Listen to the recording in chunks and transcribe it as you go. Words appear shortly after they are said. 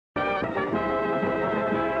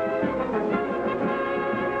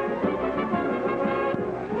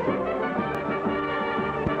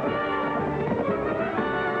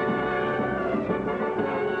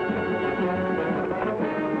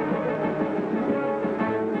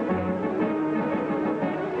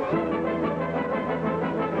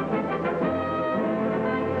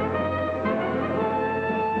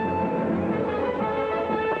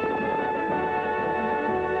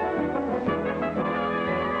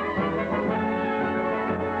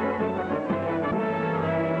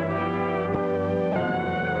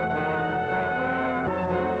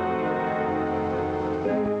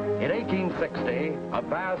1860, a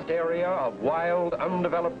vast area of wild,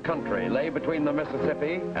 undeveloped country lay between the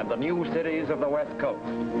Mississippi and the new cities of the West Coast.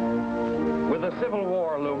 With the Civil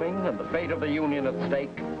War looming and the fate of the Union at stake,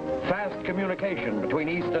 fast communication between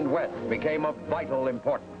East and West became of vital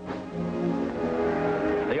importance.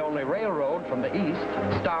 The only railroad from the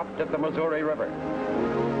east stopped at the Missouri River.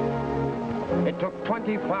 It took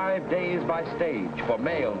 25 days by stage for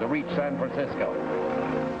mail to reach San Francisco.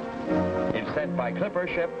 If sent by clipper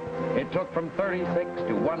ship, it took from 36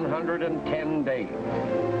 to 110 days.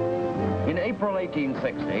 In April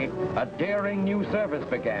 1860, a daring new service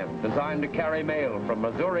began designed to carry mail from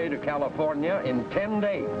Missouri to California in 10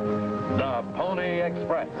 days, the Pony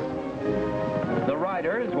Express. The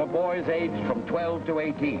riders were boys aged from 12 to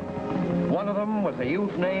 18. One of them was a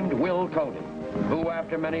youth named Will Cody, who,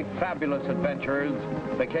 after many fabulous adventures,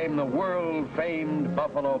 became the world-famed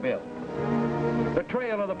Buffalo Bill. The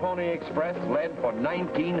trail of the Pony Express led for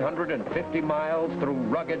 1,950 miles through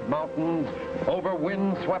rugged mountains, over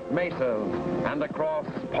wind-swept mesas, and across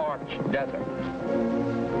parched deserts.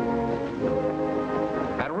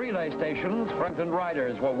 At relay stations, friends and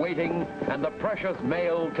riders were waiting, and the precious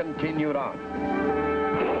mail continued on.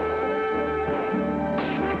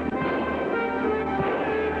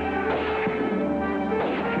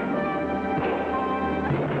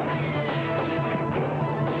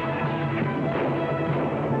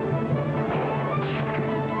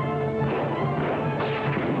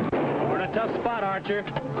 Archer.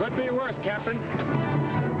 Could be worse, Captain.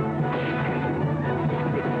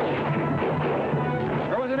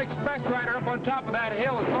 There was an express rider up on top of that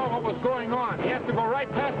hill and saw what was going on. He has to go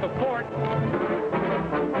right past the fort.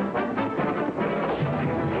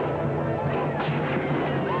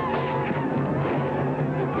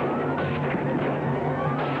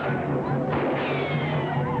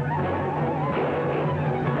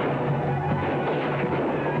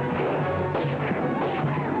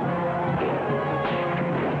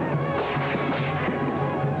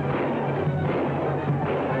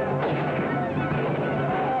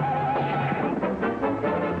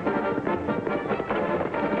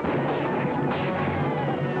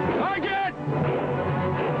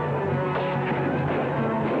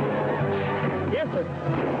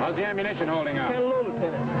 How's the ammunition holding out? Kind of low,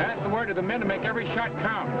 Lieutenant. Pass the word to the men to make every shot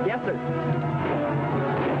count. Yes, sir.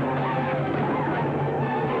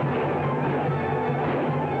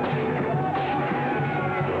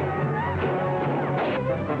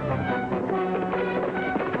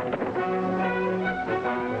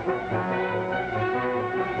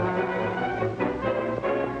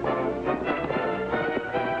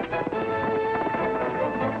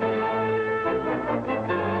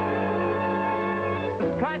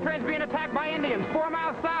 Train's being attacked by Indians 4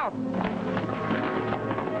 miles south.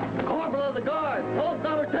 Corporal of the Guard, post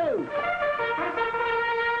number 2.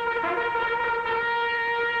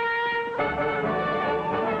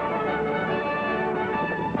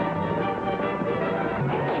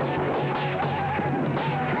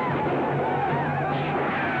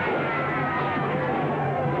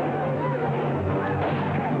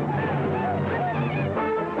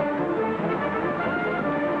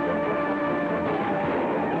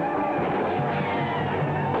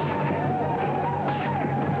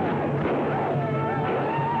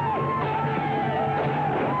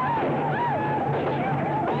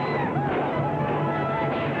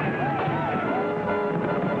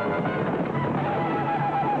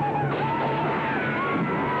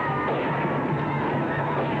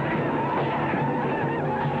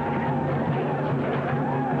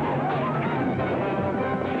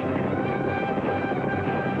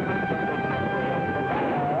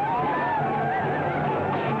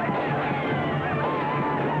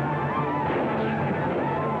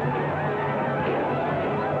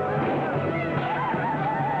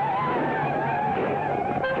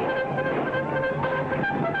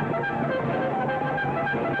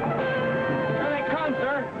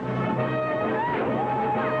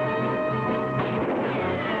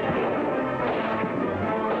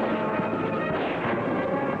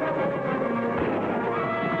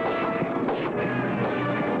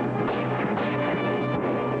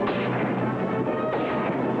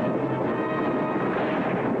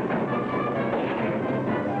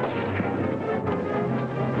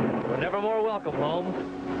 Welcome, Holmes.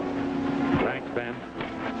 Thanks, Ben.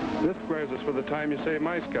 This squares us for the time you saved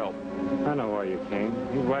my scalp. I know why you came.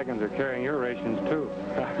 These wagons are carrying your rations, too.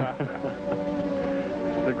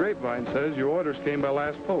 The grapevine says your orders came by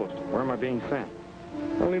last post. Where am I being sent?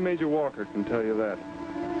 Only Major Walker can tell you that.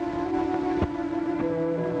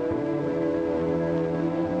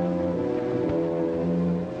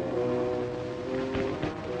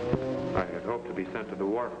 I had hoped to be sent to the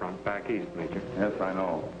war front back east, Major. Yes, I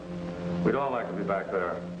know. We'd all like to be back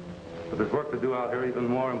there. But there's work to do out here even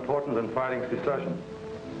more important than fighting secession.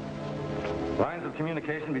 Lines of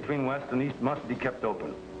communication between West and East must be kept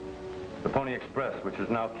open. The Pony Express, which is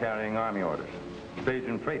now carrying Army orders. Stage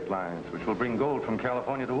and freight lines, which will bring gold from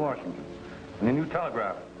California to Washington. And the new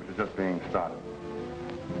telegraph, which is just being started.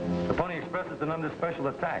 The Pony Express has been under special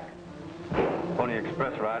attack. Pony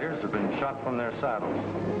Express riders have been shot from their saddles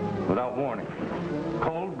without warning.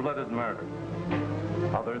 Cold-blooded murder.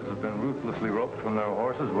 Others have been ruthlessly roped from their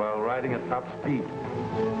horses while riding at top speed.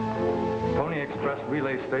 Pony Express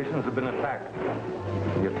relay stations have been attacked.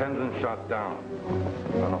 The attendants shot down,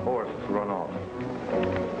 and the horses run off.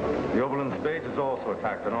 The Overland stage is also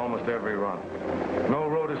attacked on almost every run. No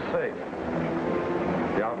road is safe.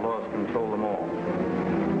 The outlaws control them all.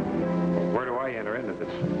 Where do I enter into this?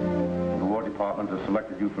 The War Department has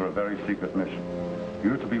selected you for a very secret mission.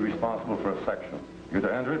 You're to be responsible for a section. You're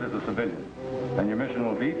to enter it as a civilian. And your mission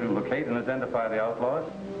will be to locate and identify the outlaws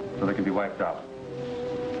so they can be wiped out.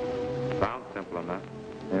 Sounds simple enough.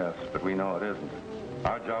 Yes, but we know it isn't.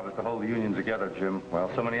 Our job is to hold the Union together, Jim, while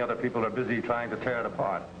so many other people are busy trying to tear it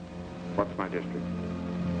apart. What's my district?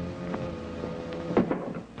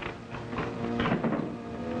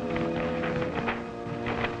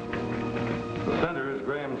 The center is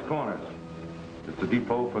Graham's Corners. It's a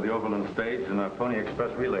depot for the Overland stage and a Pony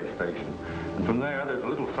Express relay station. And from there, there's a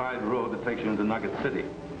little side road that takes you into Nugget City.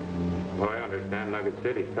 Well, I understand Nugget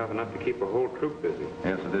City's tough enough to keep a whole troop busy.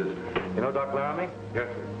 Yes, it is. You know Doc Laramie? Yes,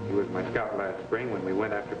 sir. He was my scout last spring when we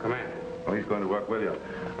went after Comanche. Well, he's going to work with you.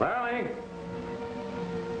 Laramie!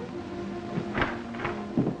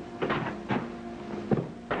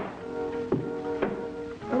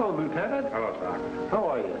 Hello, Lieutenant. Hello, Doc. How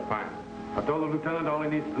are you? Fine. I told the lieutenant all he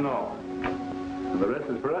needs to know. The rest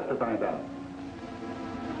is for us to find out.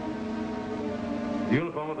 The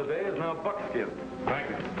uniform of the day is now buckskin. Thank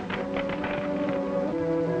you.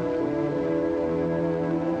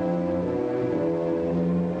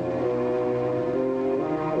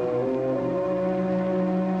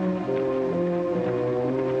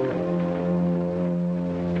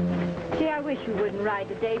 Gee, I wish you wouldn't ride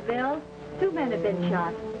today, Bill. 2 men have been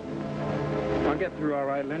shot. I'll get through all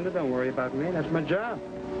right, Linda. Don't worry about me. That's my job.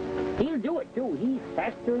 He'll do it, too. He's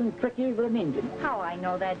faster and trickier than an engine. How I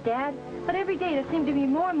know that, Dad? But every day there seem to be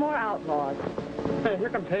more and more outlaws. Hey, here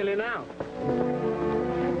comes Haley now.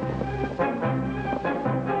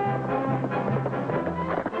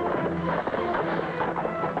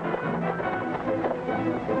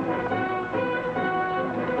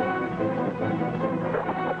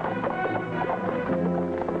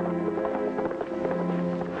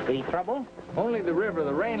 Any trouble? Only the river.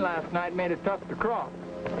 The rain last night made it tough to cross.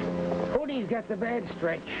 Cody's got the bad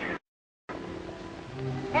stretch.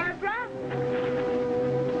 Ezra?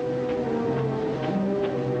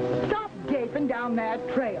 Stop gaping down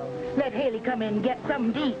that trail. Let Haley come in and get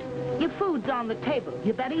something to eat. Your food's on the table.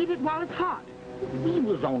 You better eat it while it's hot. He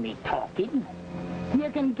was only talking. You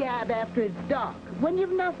can gab after it's dark, when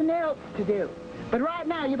you've nothing else to do. But right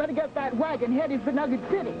now, you better get that wagon headed for Nugget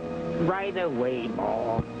City. Right away,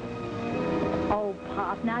 Ma. Oh,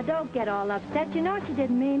 Pop, now don't get all upset. You know she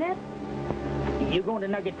didn't mean it. You going to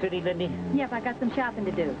Nugget City, Lindy? Yep, I got some shopping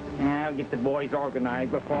to do. I'll get the boys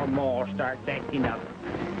organized before Ma starts acting up.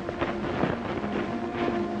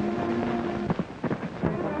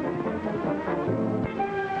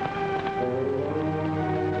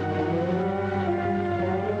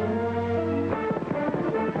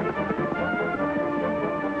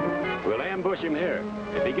 We'll ambush him here.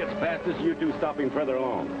 If he gets past us, you two stop him further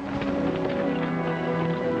along.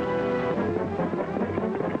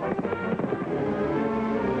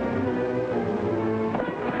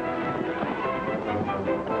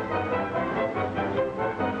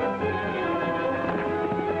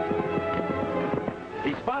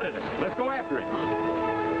 He spotted us. Let's go after him.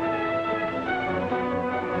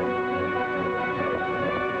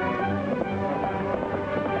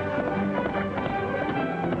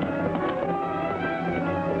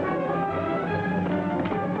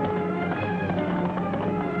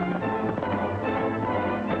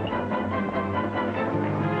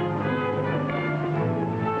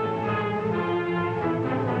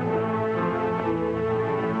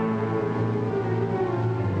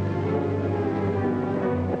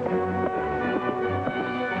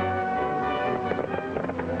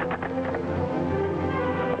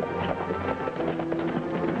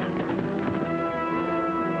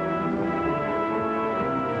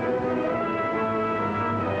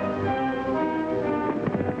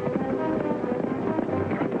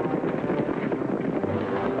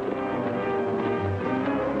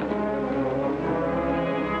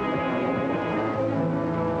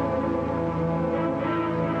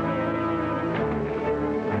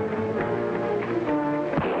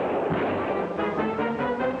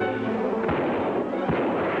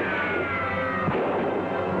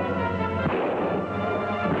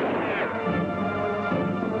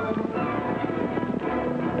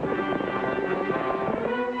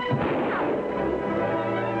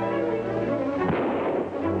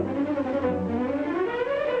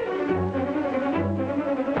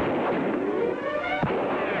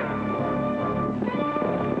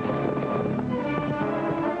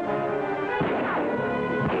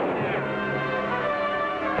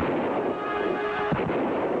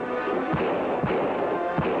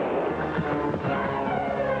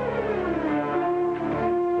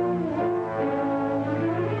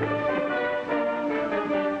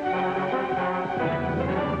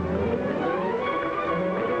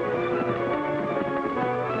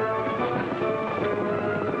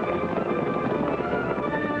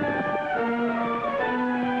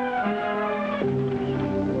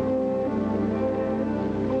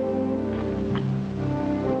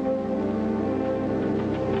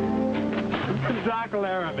 Doc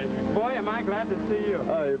Laramie. Boy, am I glad to see you.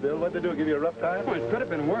 Hi, Bill. What'd they do? Give you a rough time? Well, it could have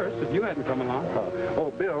been worse if you hadn't come along.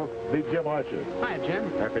 Oh, Bill, meet Jim Archer. Hi,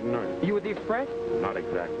 Jim. Happy to know you. You with the Express? Not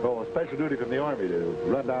exactly. Oh, special duty from the Army to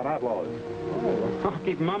run down outlaws. Oh, I'll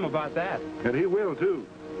keep mum about that. And he will, too.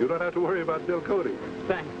 You don't have to worry about Bill Cody.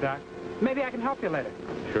 Thanks, Doc. Maybe I can help you later.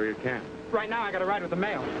 Sure you can. Right now, I got to ride with the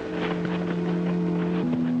mail.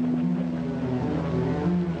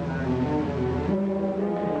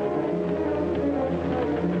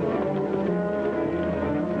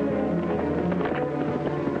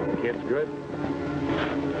 Kid's good?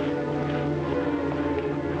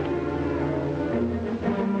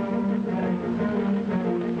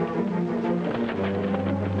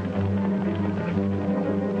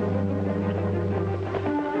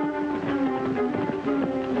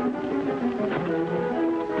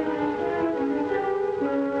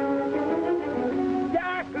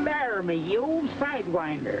 You old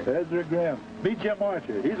sidewinder. Ezra Graham. Meet Jim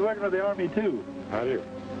Archer. He's working with the Army, too. How do you?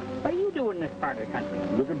 What are you doing in this part of the country?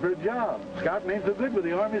 Looking for a job. Scouting ain't so good with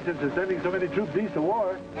the Army since they're sending so many troops east to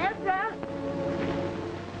war. Ezra?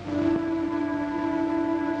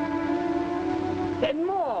 And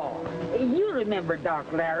more. You remember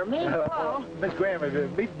Doc Laramie. Miss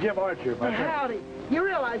Graham, meet Jim Archer, my friend. Howdy. You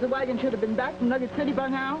realize the wagon should have been back from Nugget City by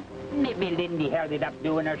now? Maybe Lindy held it up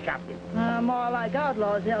doing her shopping. More like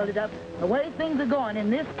outlaws held it up. The way things are going in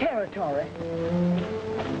this territory.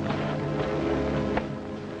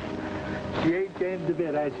 She ain't changed a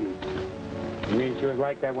bit, has she? You mean she was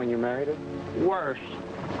like that when you married her? Worse.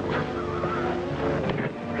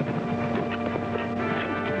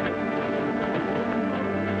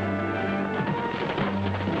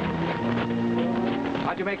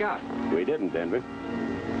 How'd you make out? We didn't, Denver.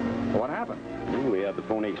 What happened? We had the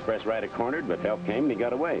Pony Express rider cornered, but help came and he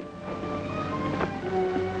got away.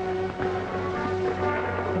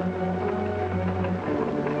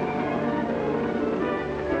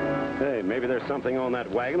 Hey, maybe there's something on that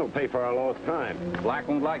wagon that'll pay for our lost time. Black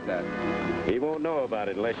won't like that. He won't know about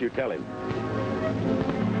it unless you tell him.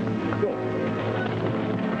 Go.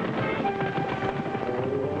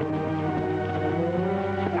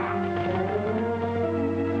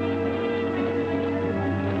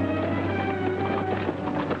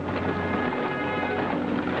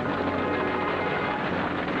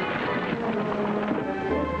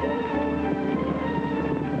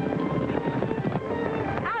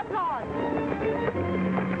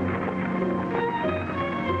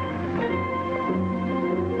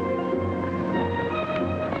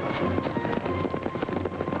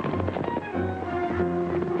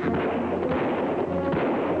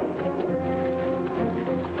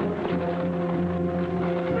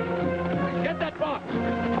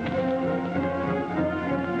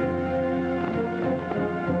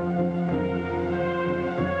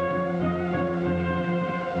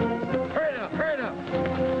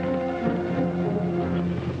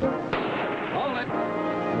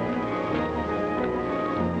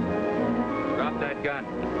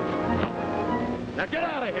 Now get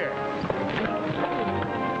out of here.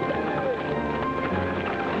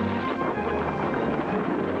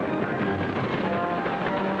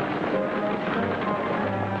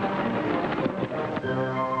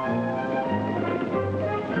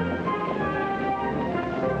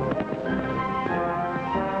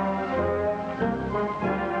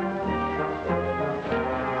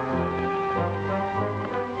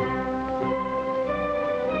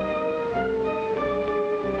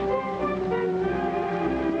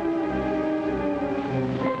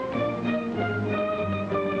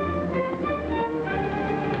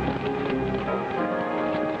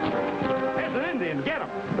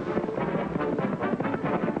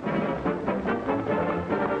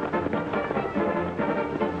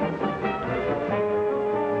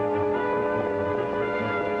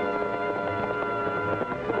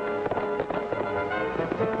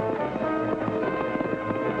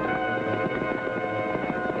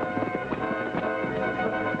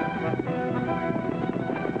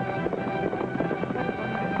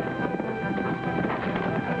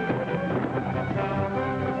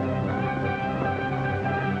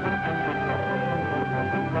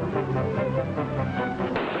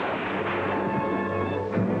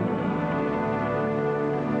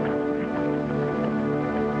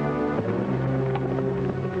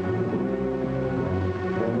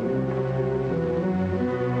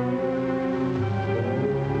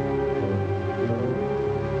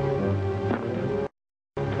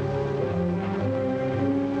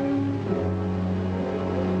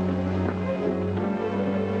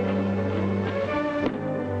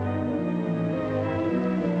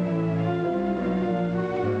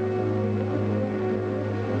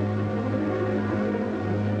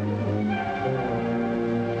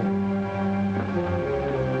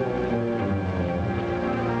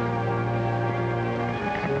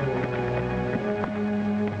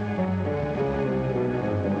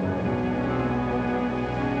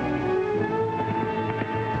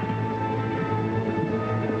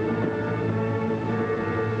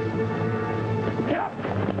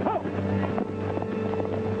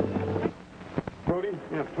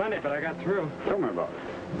 Plenty, but I got through. Tell me about it.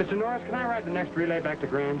 Mr. Norris, can I ride the next relay back to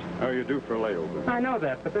Graham's? How are you due for a layover? I know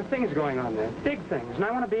that, but there are things going on there. Big things, and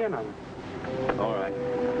I want to be in on them. All right.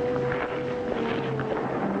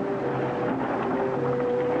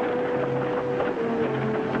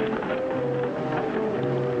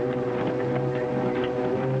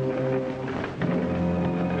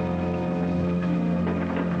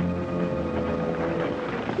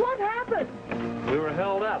 What happened? We were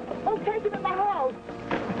held up. Oh, take him in the house.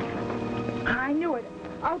 I knew it.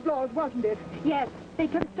 Outlaws, wasn't it? Yes, they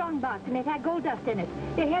took a stone box and it had gold dust in it.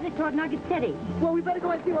 They're headed toward Nugget City. Well, we better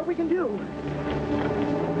go and see what we can do.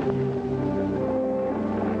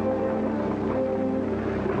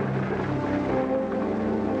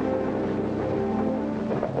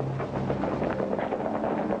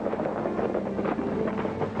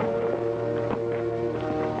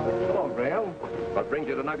 Hello, Graham. What brings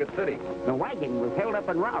you to Nugget City? The wagon was held up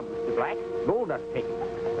and robbed, Mr. Black. Gold dust taken.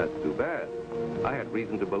 That's too bad. I had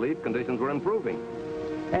reason to believe conditions were improving.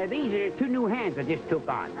 These are two new hands I just took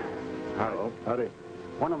on. Hello. Howdy.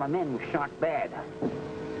 One of my men was shot bad.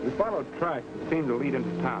 We followed tracks that seemed to lead into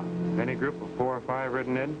town. Any group of 4 or 5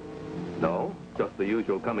 ridden in? No, just the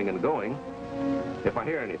usual coming and going. If I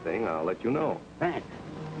hear anything, I'll let you know. Thanks.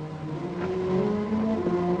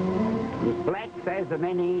 If Black says the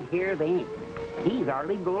men ain't here, they ain't. He's our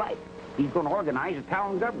legal life. He's going to organize a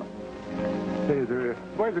town government. Say,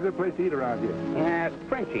 where's a good place to eat around here?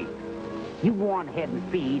 Frenchie, you go on ahead and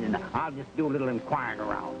feed, and I'll just do a little inquiring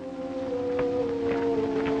around.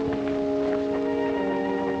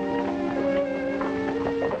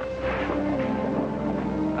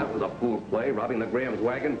 That was a fool play, robbing the Graham's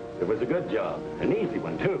wagon. It was a good job. An easy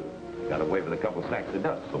one, too. Got away with a couple sacks of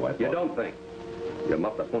dust, so I thought... You don't think. You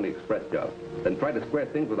muffed the Pony Express job, then tried to square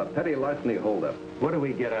things with a petty larceny holdup. What do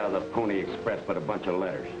we get out of the Pony Express but a bunch of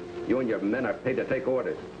letters? You and your men are paid to take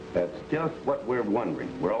orders. That's just what we're wondering,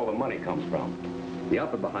 where all the money comes from. The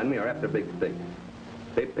outfit behind me are after big stakes.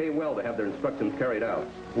 They pay well to have their instructions carried out.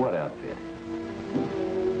 What outfit?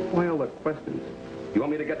 Why all the questions? You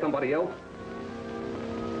want me to get somebody else?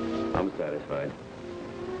 I'm satisfied.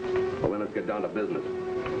 Well, then let's get down to business.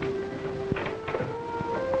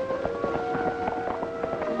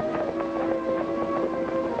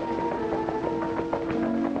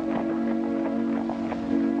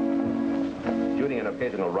 Shooting an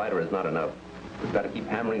occasional rider is not enough. We've got to keep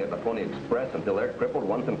hammering at the Pony Express until they're crippled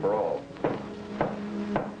once and for all.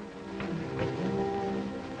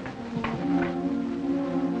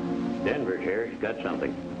 Denver's here. He's got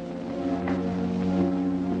something.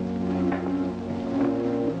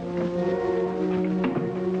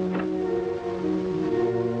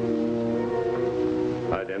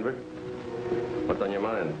 Hi, Denver. What's on your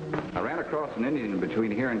mind? I ran across an Indian between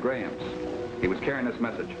here and Graham's. He was carrying this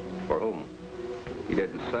message. For whom? He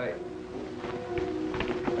didn't say.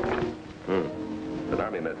 It's an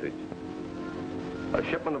army message. A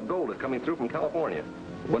shipment of gold is coming through from California.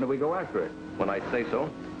 When do we go after it? When I say so.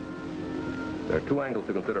 There are two angles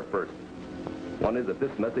to consider first. One is that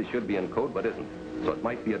this message should be in code but isn't, so it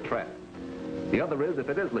might be a trap. The other is, if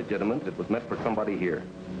it is legitimate, it was meant for somebody here.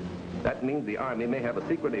 That means the Army may have a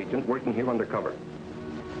secret agent working here undercover.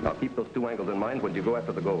 Now keep those two angles in mind when you go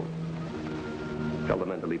after the gold. Tell the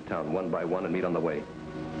men to leave town one by one and meet on the way.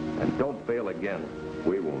 And don't fail again.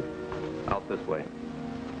 We won't. Out this way.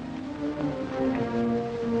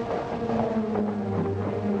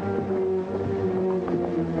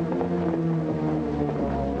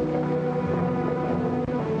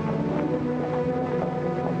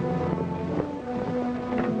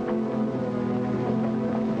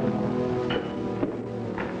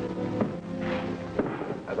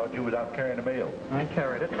 I thought you was out carrying the mail. I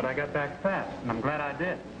carried it, but I got back fast, and I'm glad I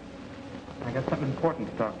did. I got something important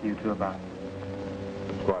to talk to you two about.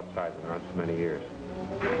 Let's go outside. There aren't so many years.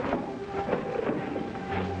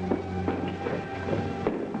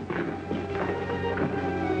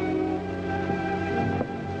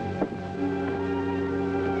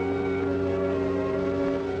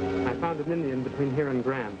 I found an Indian between here and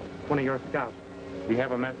Graham, one of your scouts. Do you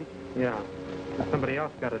have a message? Yeah, but somebody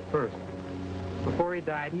else got it first. Before he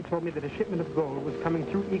died, he told me that a shipment of gold was coming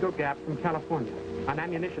through Eagle Gap from California, an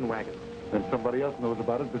ammunition wagon. And somebody else knows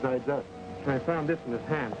about it besides us. I found this in his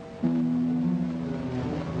hand.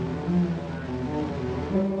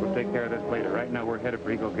 We'll take care of this later. Right now, we're headed for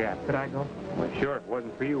Eagle Gap. Could I go? Well, sure, if it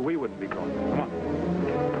wasn't for you, we wouldn't be going. Come on.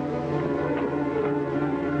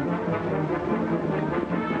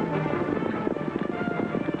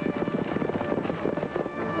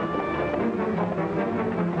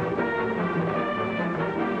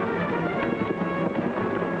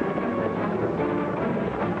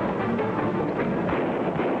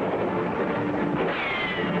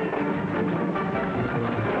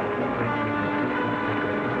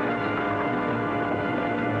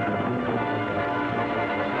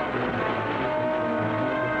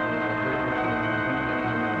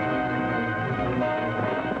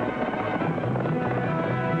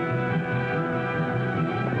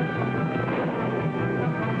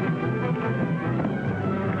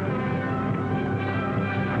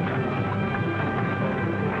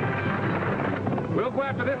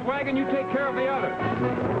 after this wagon, you take care of the other.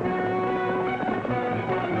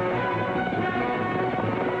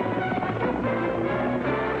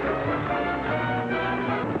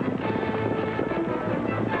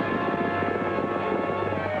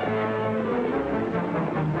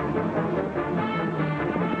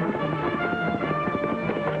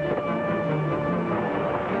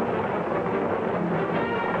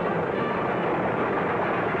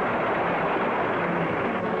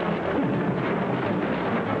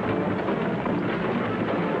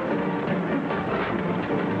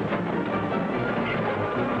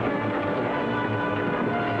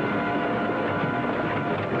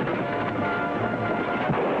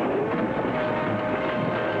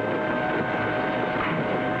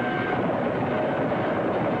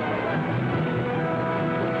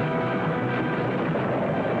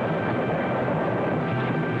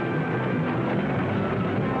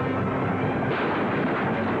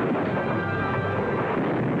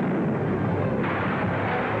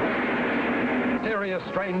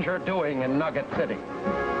 Stranger doing in Nugget City.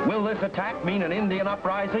 Will this attack mean an Indian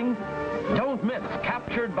uprising? Don't miss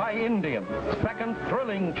Captured by Indians, second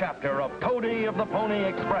thrilling chapter of Cody of the Pony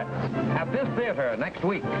Express at this theater next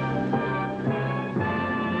week.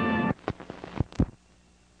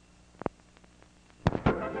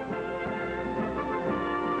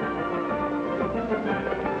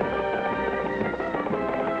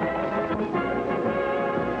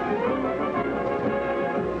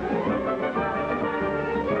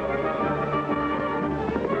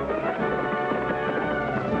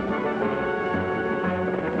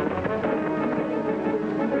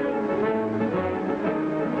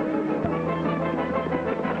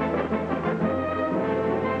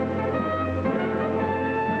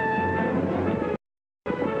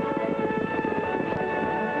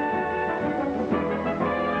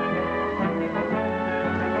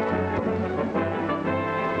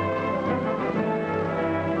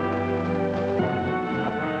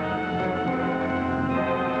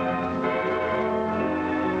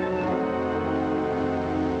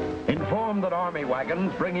 That army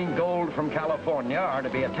wagons bringing gold from California are to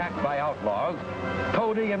be attacked by outlaws,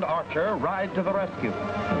 Cody and Archer ride to the rescue.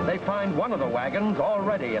 They find one of the wagons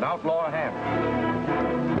already in outlaw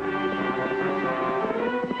hands.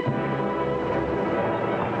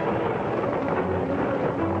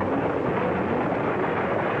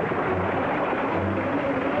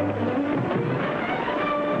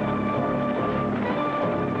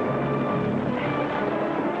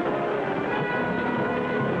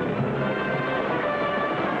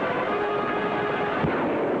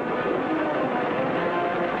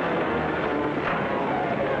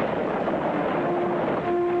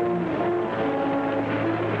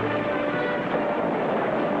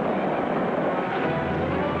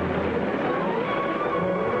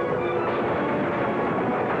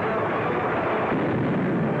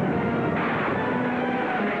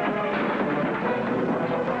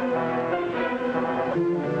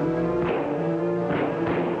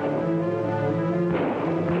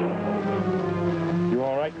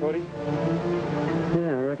 Cody?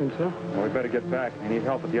 Yeah, I reckon so. Well, we better get back. We need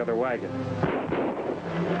help with the other wagon.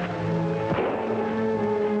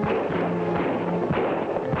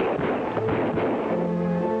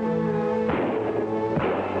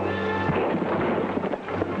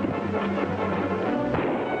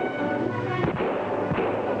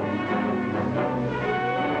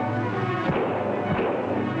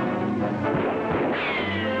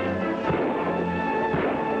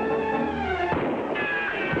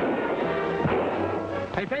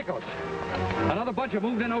 Hey, Pecos, another bunch have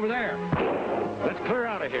moved in over there. Let's clear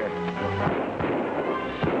out of here.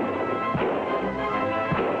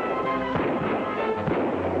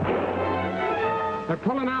 They're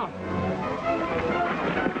pulling out.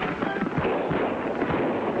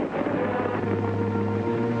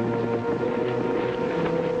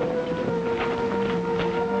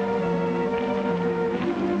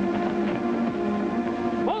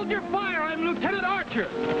 Hold your fire! I'm Lieutenant Archer.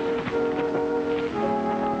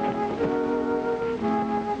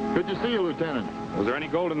 Good to see you, Lieutenant. Was there any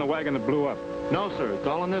gold in the wagon that blew up? No, sir. It's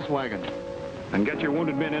all in this wagon. Then get your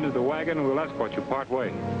wounded men into the wagon and we'll escort you part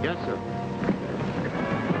way. Yes, sir.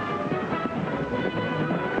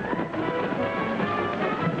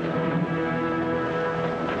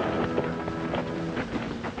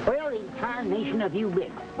 Well, the tarnation of you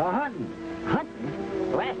been hunting.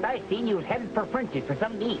 Hunting? Last I seen you was headed for French's for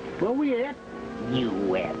something to eat. Well, we ate.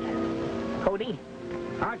 You ate. Cody,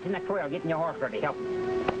 aren't you in the trail getting your horse ready? Help me.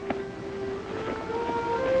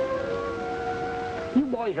 You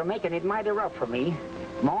boys are making it mighty rough for me.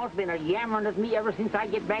 Ma's been a yammering at me ever since I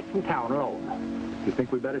get back from town alone. You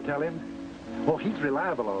think we better tell him? Oh, he's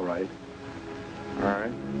reliable, all right. All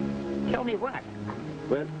right. Tell me what?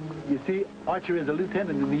 Well, you see, Archer is a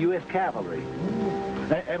lieutenant in the U.S. Cavalry.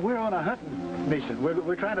 And we're on a hunting mission.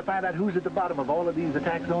 We're trying to find out who's at the bottom of all of these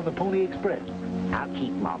attacks on the Pony Express. I'll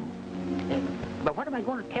keep mum. But what am I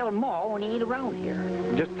going to tell Ma when he ain't around here?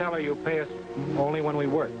 Just tell her you pay us only when we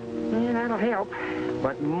work. Yeah, that'll help.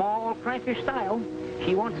 But Ma will crank her style.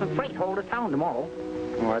 She wants some freight hauled to town tomorrow.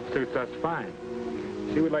 Well, that suits us fine.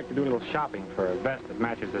 See, we'd like to do a little shopping for a vest that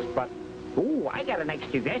matches this button. Ooh, I got an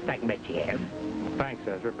extra vest I can bet you have. Thanks,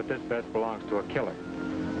 Ezra, but this vest belongs to a killer.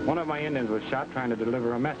 One of my Indians was shot trying to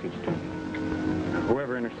deliver a message to him.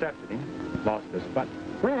 Whoever intercepted him lost this button.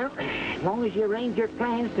 Well, as long as you arrange your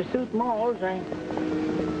plans to suit Maul's,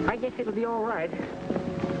 I guess it'll be all right.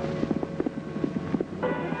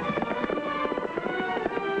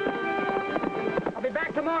 I'll be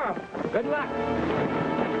back tomorrow. Good luck.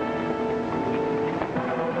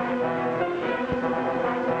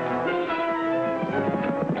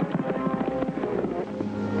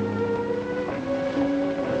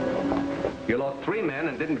 You lost 3 men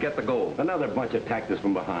and didn't get the gold. Another bunch attacked us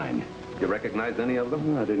from behind. You recognize any of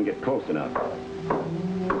them? I didn't get close enough.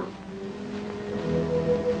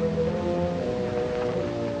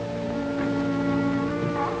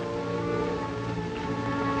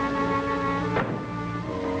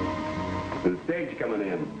 There's a stage coming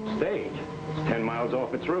in. Stage? It's 10 miles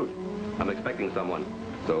off its route. I'm expecting someone,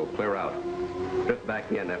 so clear out. Drift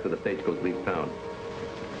back in after the stagecoach leaves town.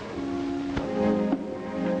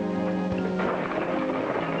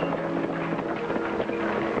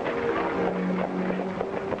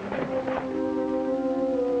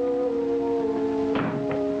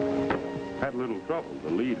 Had a little trouble. The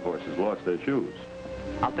lead horses lost their shoes.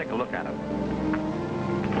 I'll take a look at them.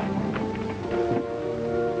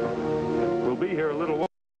 We'll be here a little while.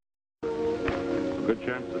 A good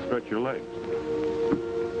chance to stretch your legs.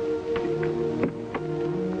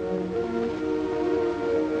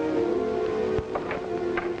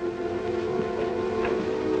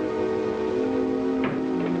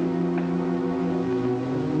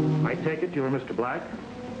 I take it you're Mr. Black?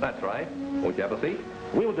 That's right. Won't you have a seat?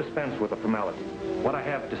 We'll dispense with the formality. What I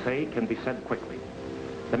have to say can be said quickly.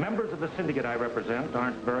 The members of the syndicate I represent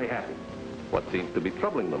aren't very happy. What seems to be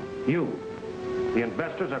troubling them? You. The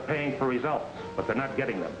investors are paying for results, but they're not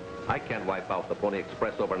getting them. I can't wipe out the Pony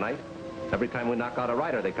Express overnight. Every time we knock out a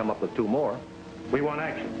rider, they come up with 2 more. We want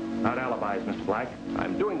action, not alibis, Mr. Black.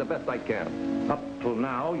 I'm doing the best I can. Up till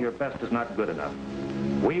now, your best is not good enough.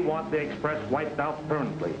 We want the Express wiped out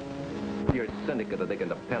permanently. You're a syndicate, or they can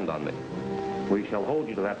depend on me. We shall hold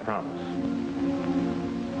you to that promise.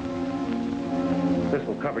 This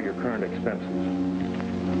will cover your current expenses.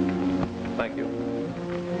 Thank you.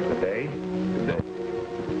 Good day. Good day.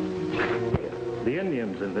 The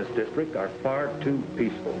Indians in this district are far too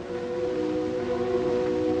peaceful.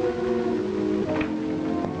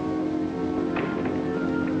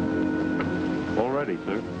 All ready,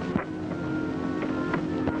 sir.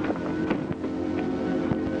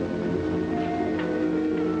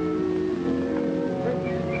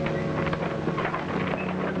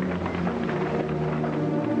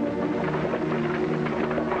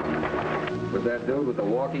 Dude with the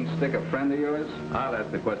walking stick a friend of yours? I'll ask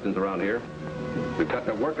the questions around here. We've got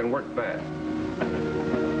to work and work fast.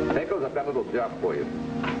 Pickles, I've got a little job for you.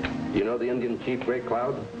 You know the Indian chief, Great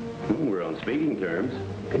Cloud? We're on speaking terms.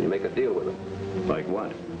 Can you make a deal with him? Like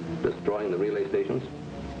what? Destroying the relay stations?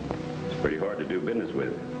 It's pretty hard to do business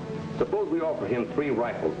with. Suppose we offer him 3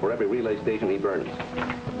 rifles for every relay station he burns.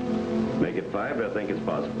 Make it 5, but I think it's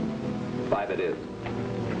possible. 5 it is.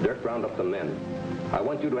 Dirk, round up some men. I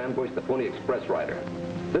want you to ambush the Pony Express rider.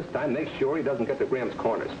 This time, make sure he doesn't get to Graham's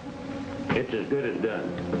Corners. It's as good as done.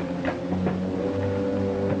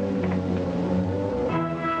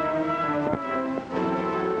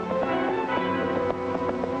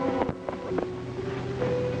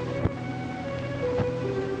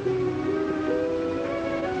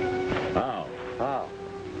 How?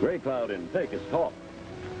 Gray Cloud and Pecos talk.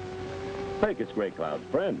 Pecos Gray Cloud's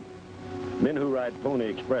friend. Men who ride Pony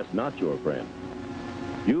Express, not your friend.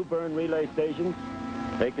 You burn relay stations,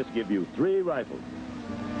 Pecos give you 3 rifles.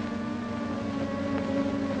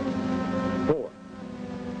 4.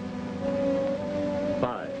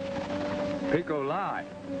 5. Pico lie.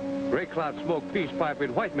 Gray Cloud smoke peace pipe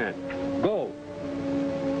with white men. Go.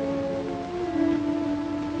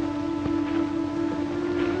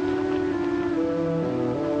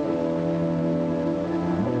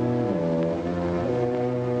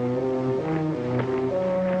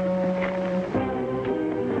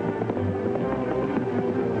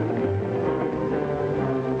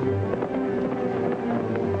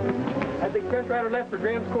 Rider left for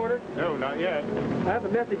Graham's quarter? No, not yet. I have a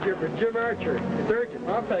message here for Jim Archer. It's urgent.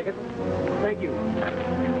 I'll take it. Thank you.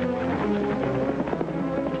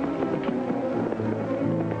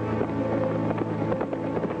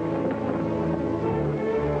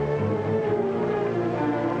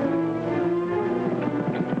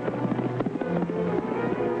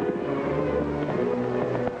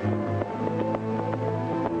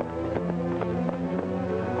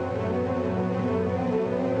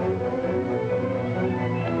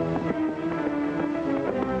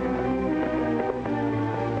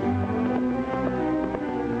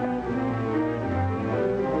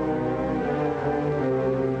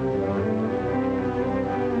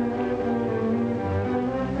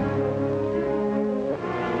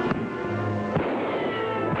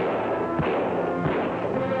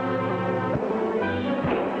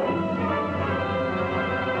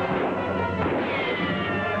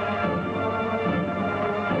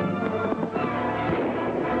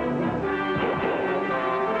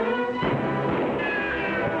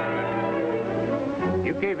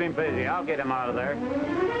 Keep him busy. I'll get him out of there.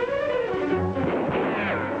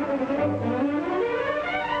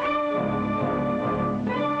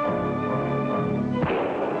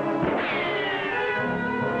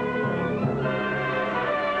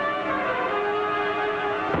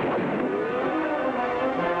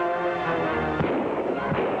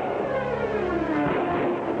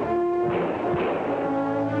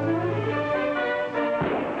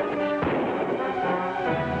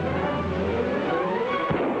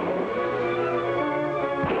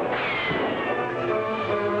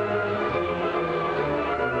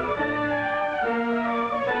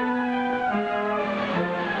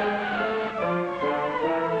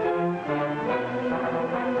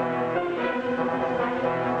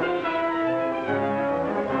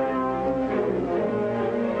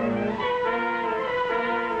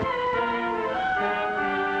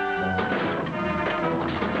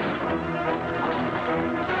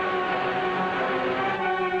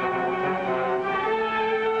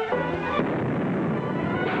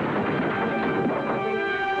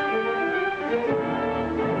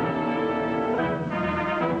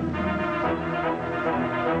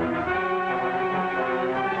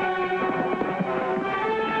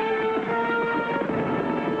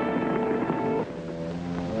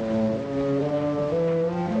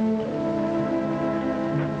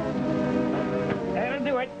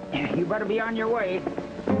 You better be on your way.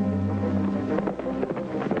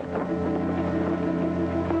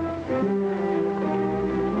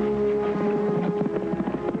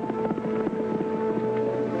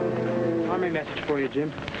 Army message for you,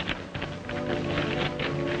 Jim.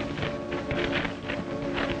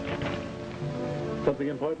 Something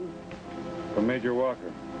important? From Major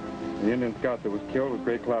Walker. The Indian scout that was killed was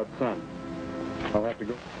Gray Cloud's son. I'll have to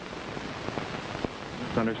go.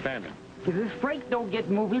 Misunderstanding. If this freight don't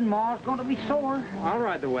get moving, Ma's gonna be sore. I'll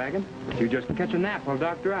ride the wagon, but you just catch a nap while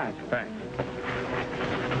Doc drives. Thanks.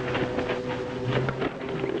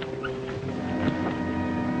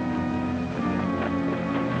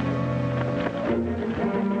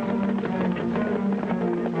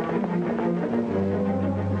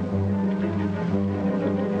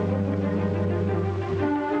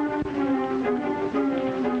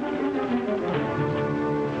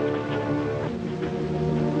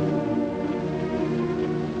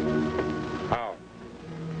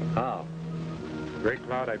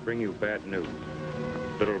 I bring you bad news.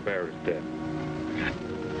 Little Bear is dead.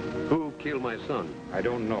 Who killed my son? I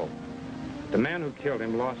don't know. The man who killed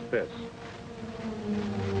him lost this.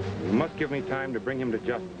 You must give me time to bring him to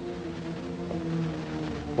justice.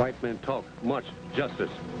 White men talk much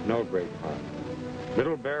justice. No, Great Cloud.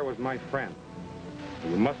 Little Bear was my friend.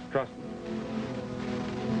 You must trust me.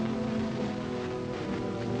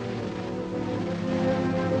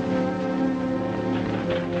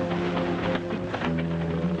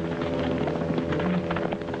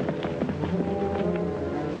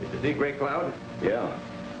 See, Gray Cloud? Yeah.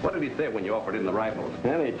 What did he say when you offered him the rifles?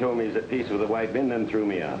 And he told me he's at peace with the white men, then threw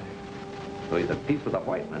me out. So he's at peace with the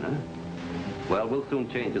white men, huh? Well, we'll soon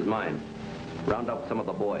change his mind. Round up some of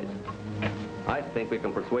the boys. I think we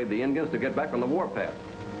can persuade the Indians to get back on the warpath.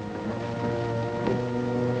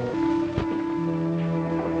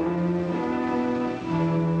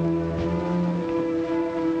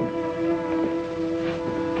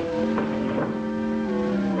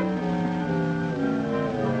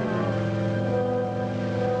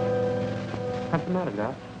 What's the matter,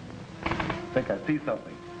 Doc? I think I see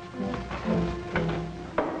something.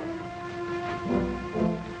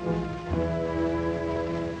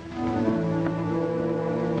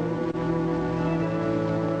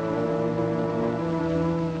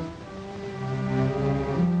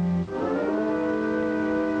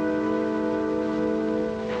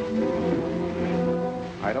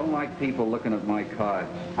 like people looking at my cards.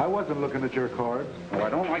 I wasn't looking at your cards. Oh,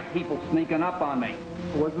 I don't like people sneaking up on me.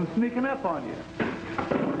 I wasn't sneaking up on you.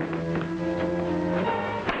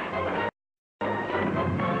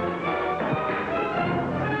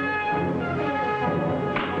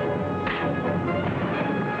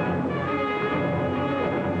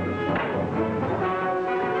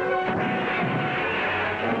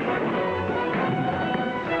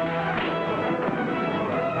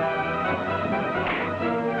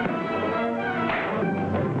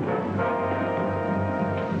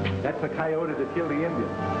 That's the coyote that killed the Indian.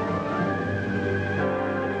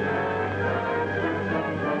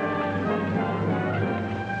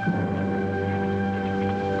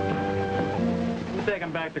 You take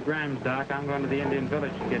him back to Grimes, Doc. I'm going to the Indian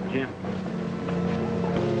village to get Jim.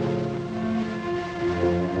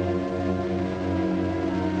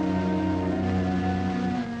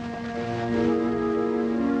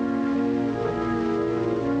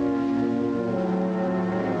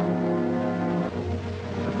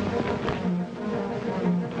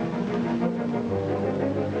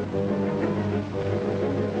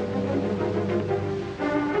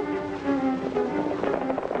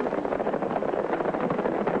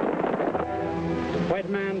 White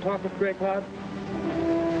man talk with Gray Cloud?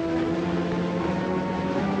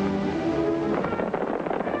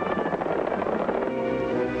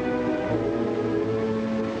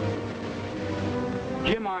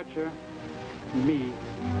 Jim Archer, me,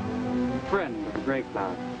 friend of the Gray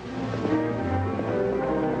Cloud.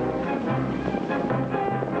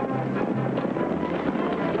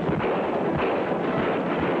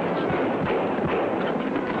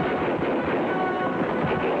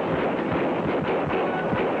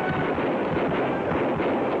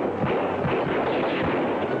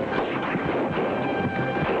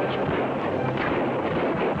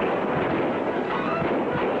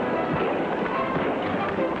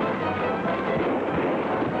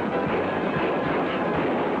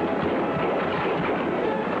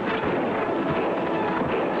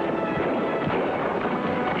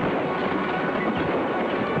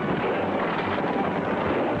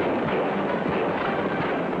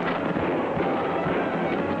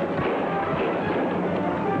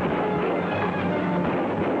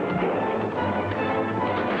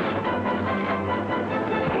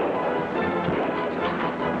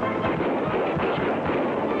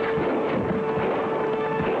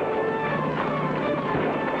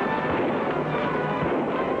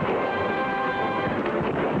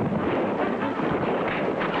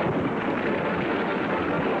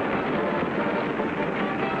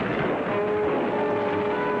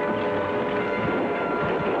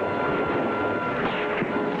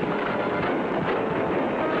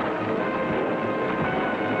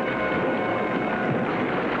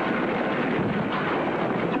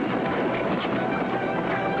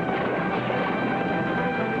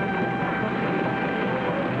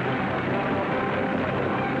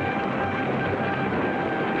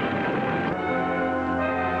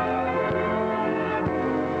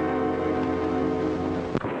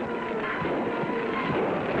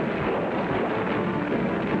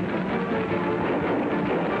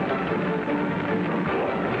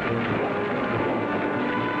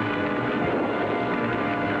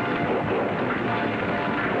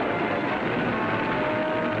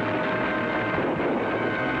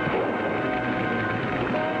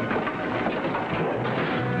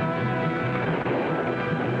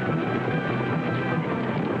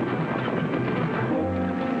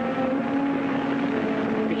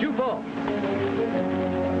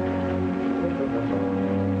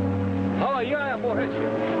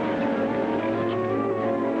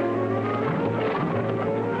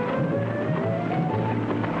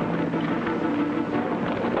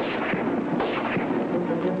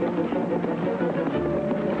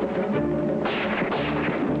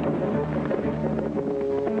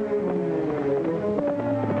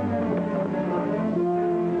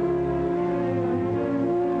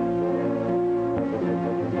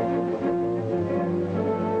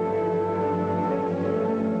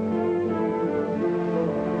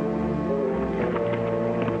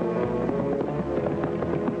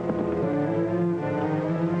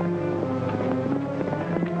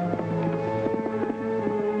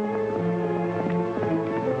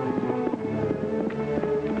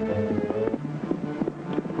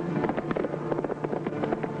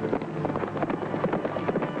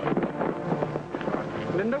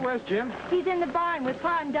 Where's Jim? He's in the barn with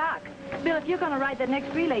Pa and Doc. Bill, if you're going to ride that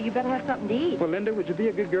next relay, you better have something to eat. Well, Linda, would you be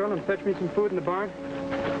a good girl and fetch me some food in the barn?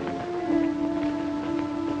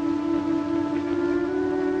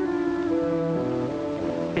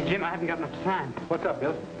 Hey, Jim, I haven't got enough time. What's up,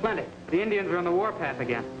 Bill? Plenty. The Indians are on the warpath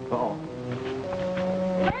again. Oh.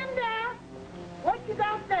 Linda! What you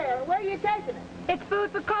got there? Where are you taking it? It's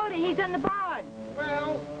food for Cody. He's in the barn.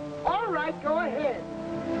 Well, all right, go ahead.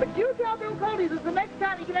 But you tell Bill Cody that the next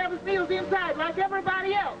time he can have his meals inside like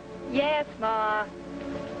everybody else. Yes, Ma.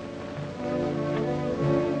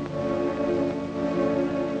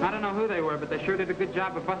 I don't know who they were, but they sure did a good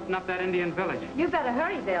job of busting up that Indian village. You better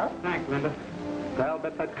hurry, Bill. Thanks, Linda. I'll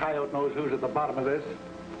bet that coyote knows who's at the bottom of this.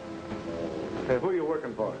 Hey, who are you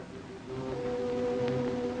working for?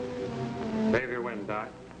 Save your wind, Doc.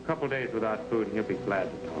 A couple days without food, and you'll be glad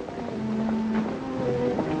to talk.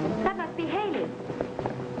 That must be Haley.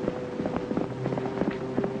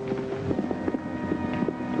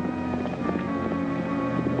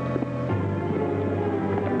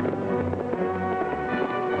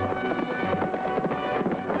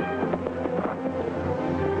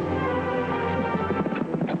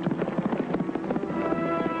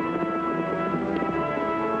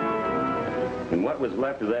 What was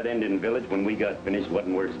left of that Indian village when we got finished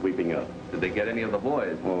wasn't worth sweeping up. Did they get any of the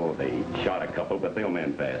boys? Oh, they shot a couple, but they'll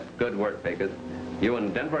mend fast. Good work, Pecos. You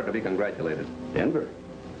and Denver are to be congratulated. Denver?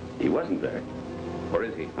 He wasn't there. Where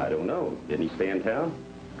is he? I don't know. Didn't he stay in town?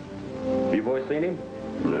 Have you boys seen him?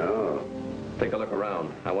 No. Take a look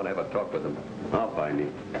around. I want to have a talk with him. I'll find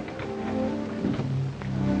him.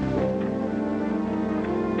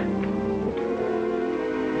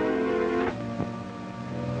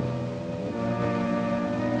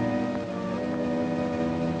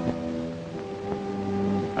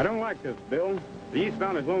 I don't like this, Bill. The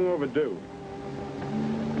eastbound is long overdue.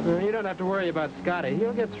 You don't have to worry about Scotty.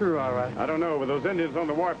 He'll get through all right. I don't know, with those Indians on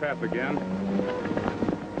the warpath again.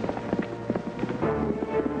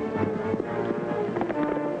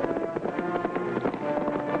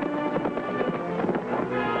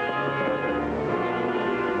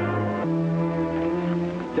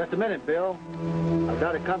 Just a minute, Bill. I've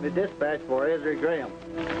got a company dispatch for Ezra Graham.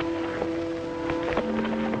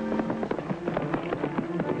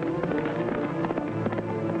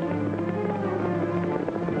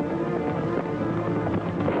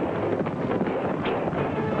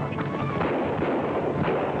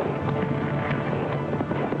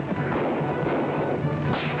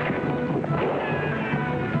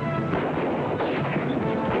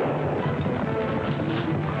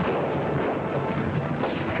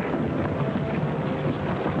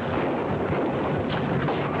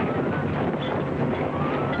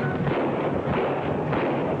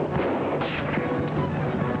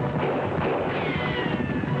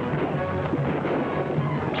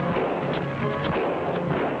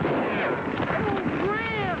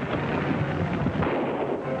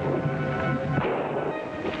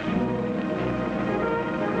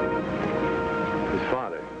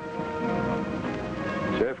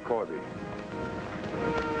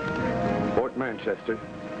 Manchester.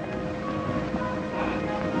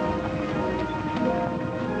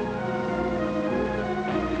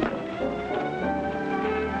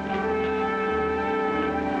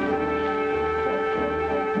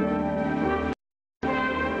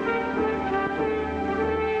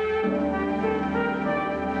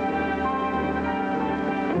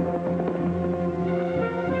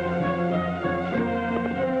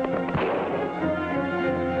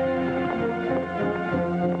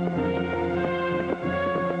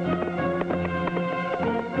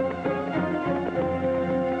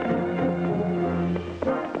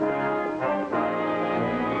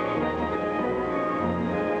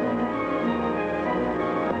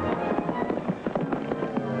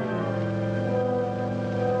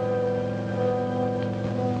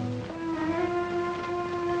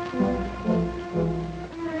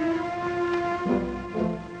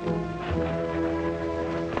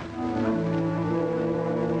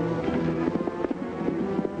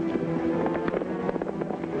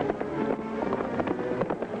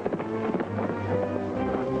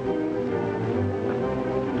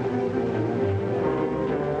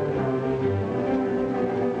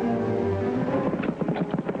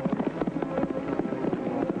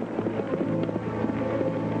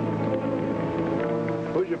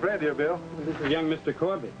 Here, Bill. This is young Mr.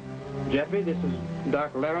 Corby. Jeffy, this is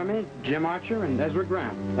Doc Laramie, Jim Archer, and Ezra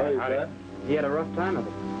Graham. Hey, Dad. He had a rough time of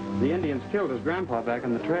it. The Indians killed his grandpa back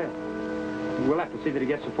on the trail. We'll have to see that he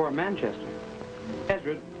gets to Fort Manchester.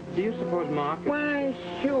 Ezra, do you suppose Ma could... Why,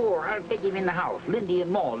 sure. I'll take him in the house. Lindy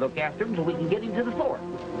and Ma look after him so we can get him to the fort.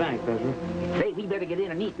 Thanks, Ezra. Say, we better get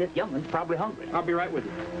in and eat. This young one's probably hungry. I'll be right with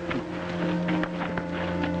you.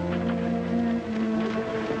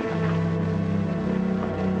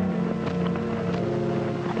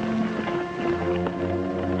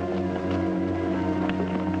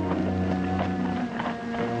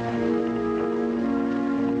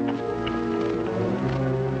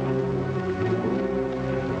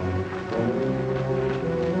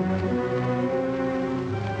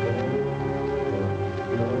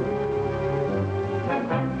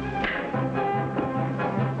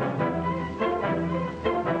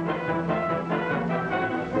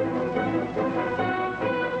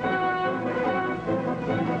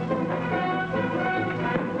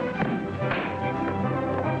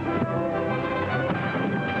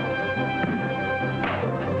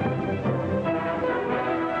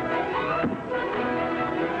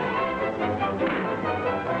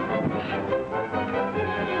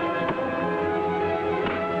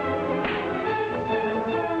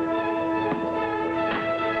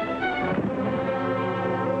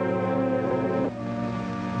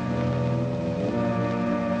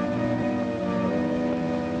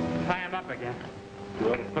 Jeff?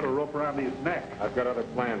 You ought to put a rope around his neck. I've got other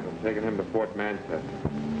plans. I'm taking him to Fort Manchester.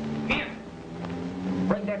 Here!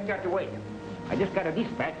 Bring that start to wait. I just got a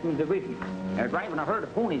dispatch from the division. They're driving a herd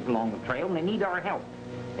of ponies along the trail, and they need our help.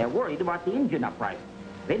 They're worried about the engine uprising.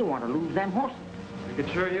 They don't want to lose them horses. We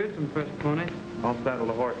could sure use some fresh ponies. I'll saddle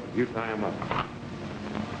the horses. You tie him up.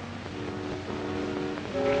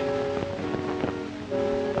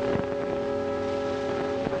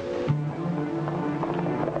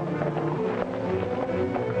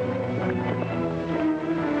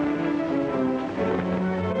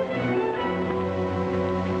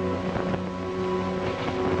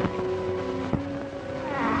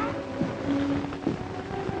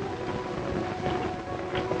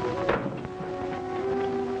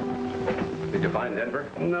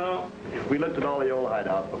 No. We looked at all the old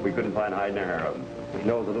hideouts, but we couldn't find hide nor hair of him. He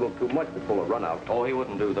knows a little too much to pull a run out. Oh, he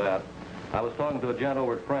wouldn't do that. I was talking to a gent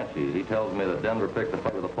over at Frenchie's. He tells me that Denver picked a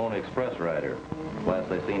fight with a Pony Express rider. Last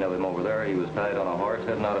they seen of him over there, he was tied on a horse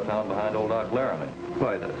heading out of town behind old Doc Laramie.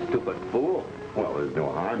 Why, that stupid fool. Well, there's no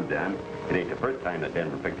harm done. It ain't the first time that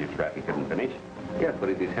Denver picked his trap he couldn't finish. Yes, but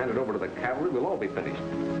if he's handed over to the cavalry, we'll all be finished.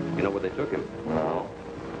 You know where they took him? No.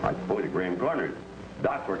 I suppose at Graham Corners.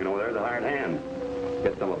 Doc's working over there as a hired hand.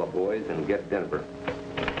 Get some of the boys and get Denver.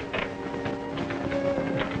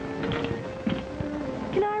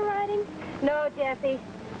 Can I ride him? No, Jeffy.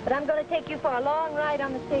 But I'm going to take you for a long ride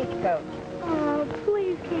on the stagecoach. Oh,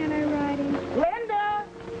 please, can't I ride him? Linda!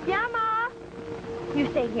 Yeah, Ma? You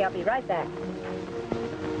stay here. I'll be right back.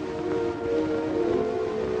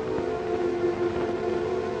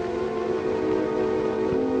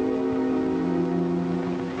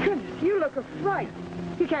 Goodness, you look a fright.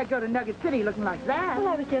 You can't go to Nugget City looking like that. Well,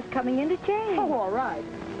 I was just coming in to change. Oh, all right.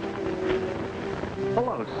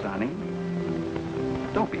 Hello, Sonny.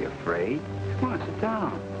 Don't be afraid. Come on, sit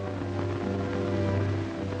down.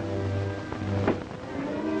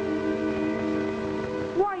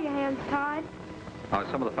 Why are your hands tied?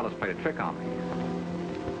 Some of the fellas played a trick on me.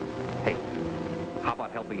 Hey, how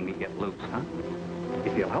about helping me get loose, huh?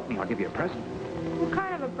 If you'll help me, I'll give you a present. What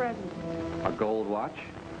kind of a present? A gold watch.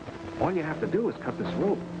 All you have to do is cut this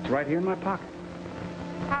rope. It's right here in my pocket.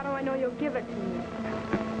 How do I know you'll give it to me?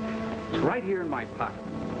 It's right here in my pocket.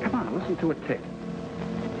 Come on, listen to it tick.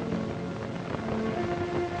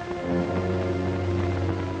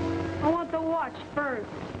 I want the watch first.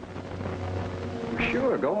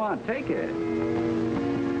 Sure, go on, take it.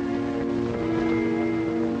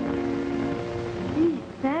 Gee,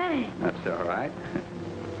 thanks. That's all right.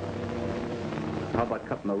 How about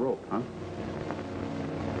cutting the rope, huh?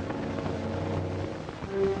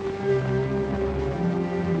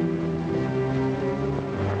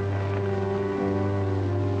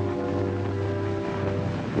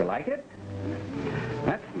 You like it?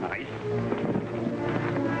 That's nice.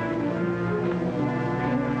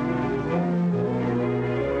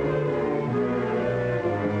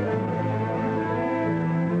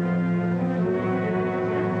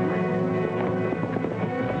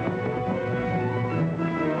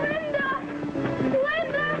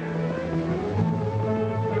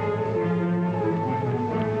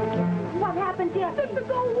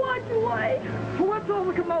 What's all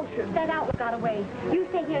the commotion? That outlaw got away. You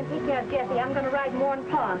stay here and take care of Jesse. I'm going to ride more and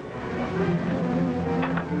Pa.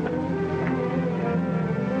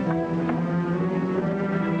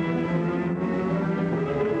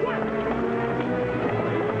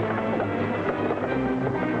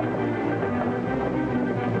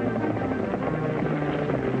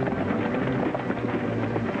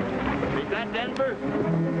 Is that Denver?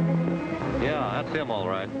 Yeah, that's him, all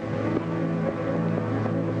right.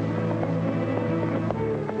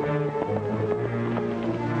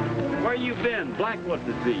 Where you been? Black wants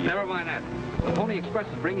to see you. Never mind that. The Pony Express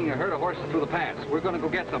is bringing a herd of horses through the pass. We're going to go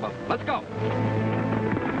get some of them. Let's go.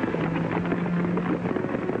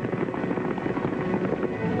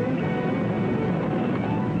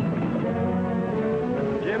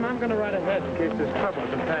 Jim, I'm going to ride ahead in case there's trouble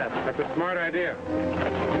at the pass. That's a smart idea.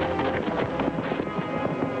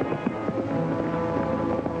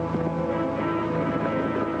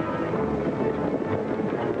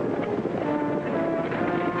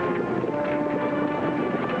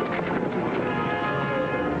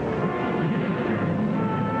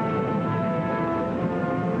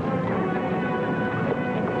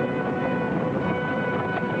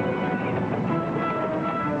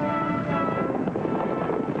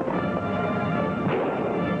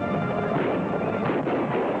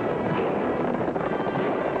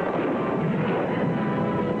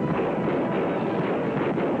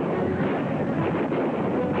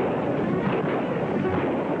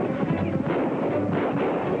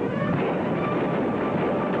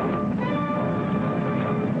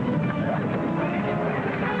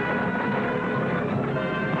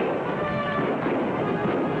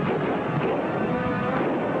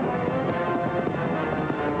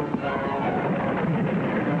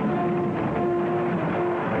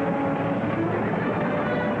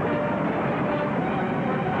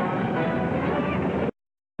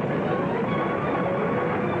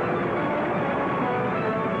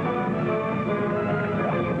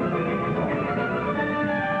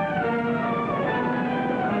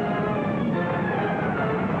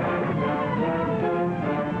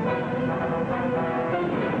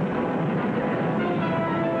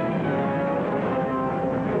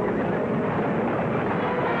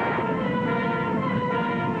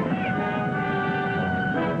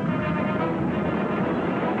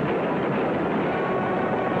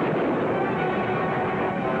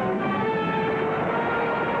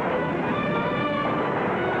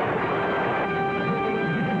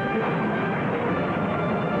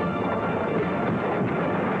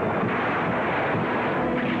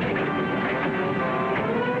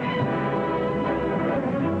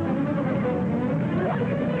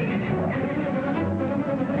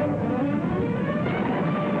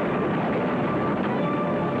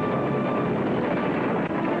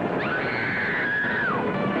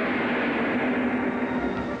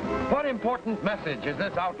 important message is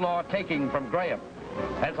this outlaw taking from Graham?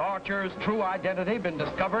 Has Archer's true identity been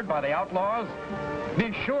discovered by the outlaws?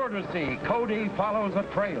 Be sure to see Cody Follows a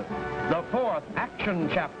Trail, the 4th action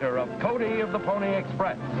chapter of Cody of the Pony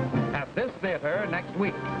Express, at this theater next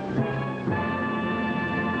week.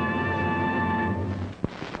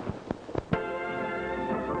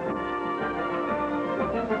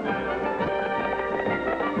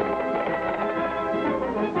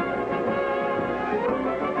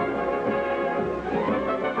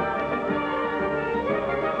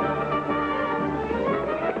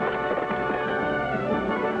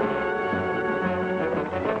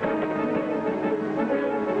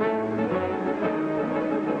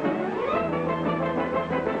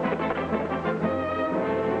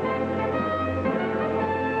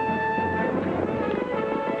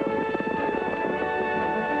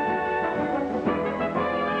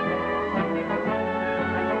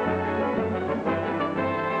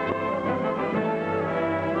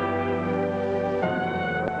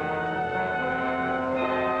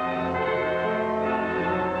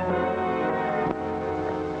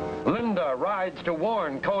 Rides to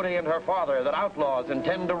warn Cody and her father that outlaws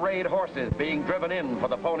intend to raid horses being driven in for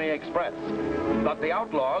the Pony Express. But the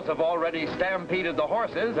outlaws have already stampeded the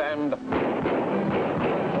horses and...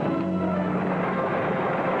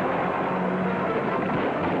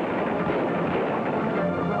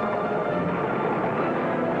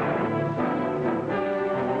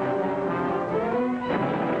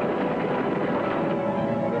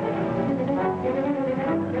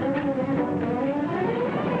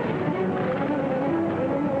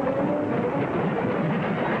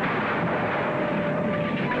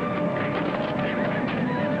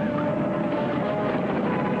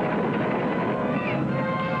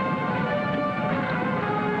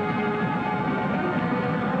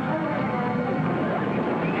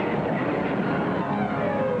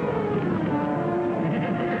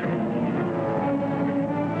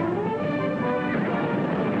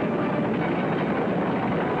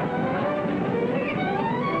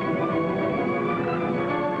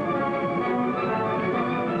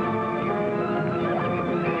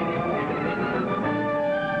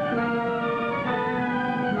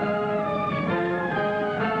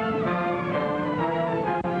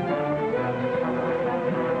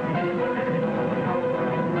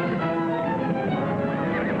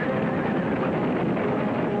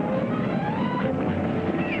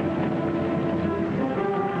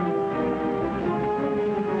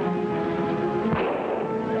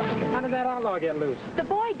 Get loose. The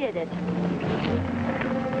boy did it.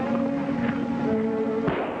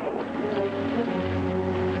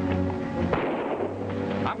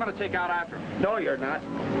 I'm going to take out after him. No, you're not.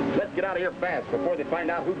 Let's get out of here fast before they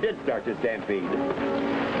find out who did start this stampede.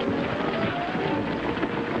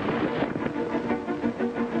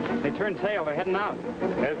 They turned tail. They're heading out.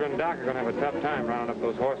 Ezra and Doc are going to have a tough time rounding up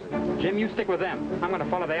those horses. Jim, you stick with them. I'm going to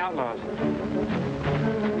follow the outlaws.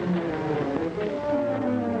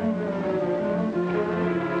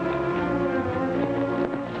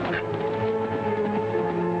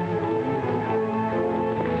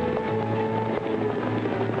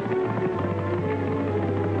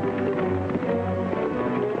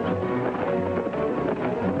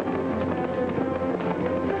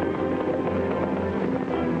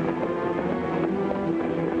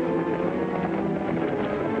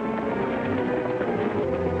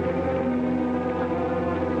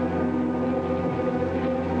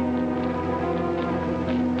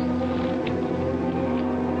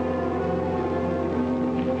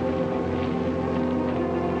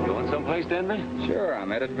 Denver? Sure, I'm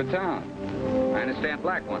headed for town. I understand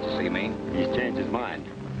Black wants to see me. He's changed his mind.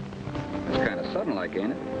 That's kind of sudden like,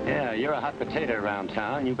 ain't it? Yeah, you're a hot potato around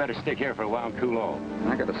town. You better stick here for a while and cool off.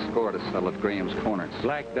 I got a score to settle at Graham's Corners.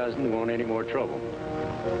 Black doesn't want any more trouble.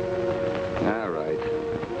 All right.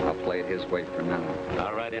 I'll play it his way for now.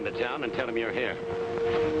 I'll ride into town and tell him you're here.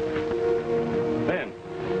 Ben,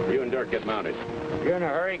 you and Dirk get mounted. If you're in a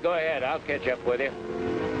hurry, go ahead. I'll catch up with you.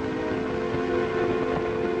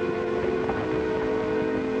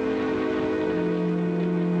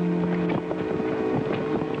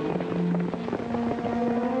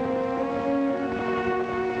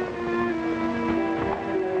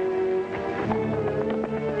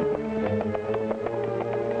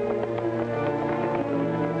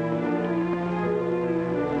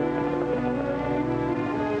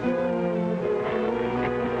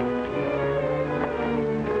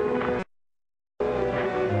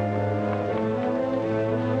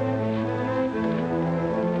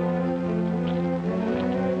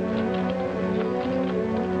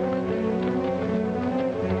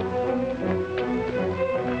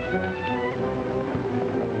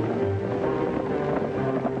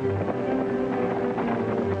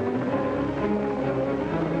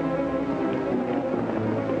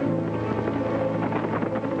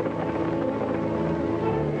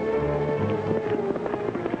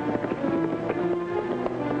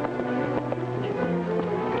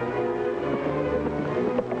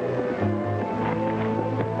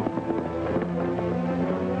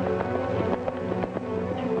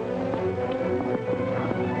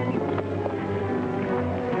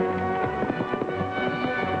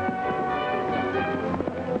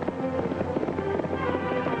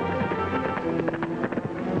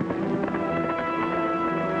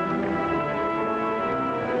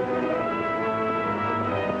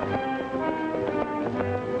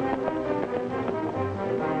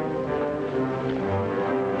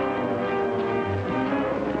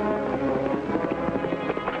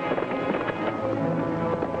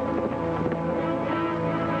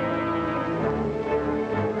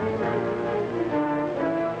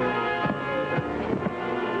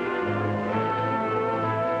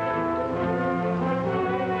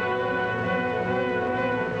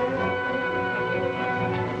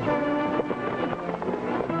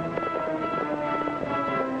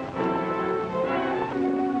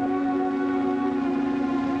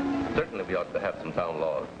 we ought to have some town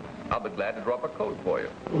laws. I'll be glad to draw up a code for you.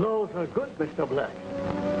 Laws are good, Mr. Black.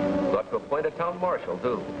 We'll have to appoint a town marshal,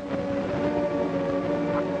 too.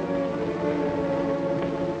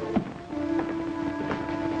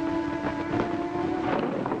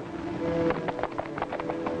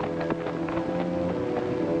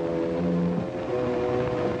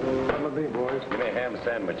 What'll it be, boys? Give me a ham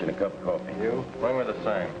sandwich and a cup of coffee. You? Bring me the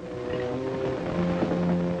same.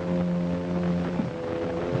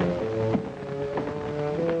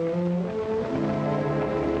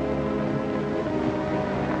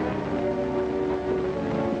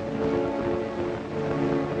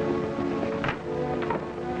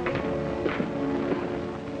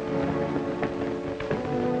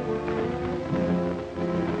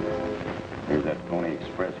 Here's that Pony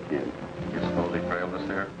Express kid. You suppose he trailed us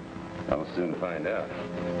here? I'll soon find out.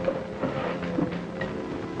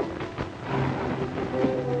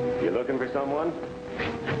 You looking for someone?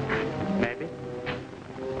 Maybe.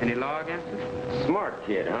 Any law against us? Smart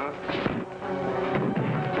kid, huh?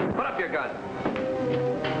 Put up your gun.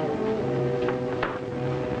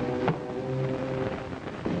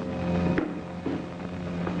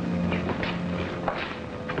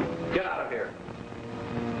 Get out of here.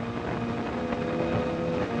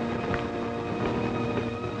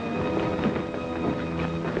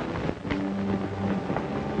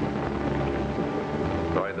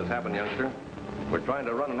 Sorry this happened, youngster. We're trying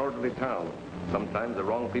to run an orderly town. Sometimes the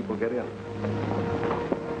wrong people get in.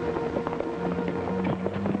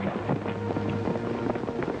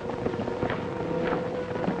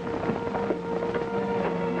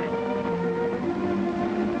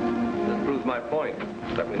 This proves my point,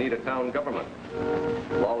 that we need a town government.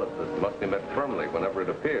 Lawlessness must be met firmly whenever it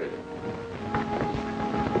appears.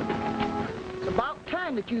 It's about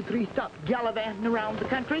time that you three stopped gallivanting around the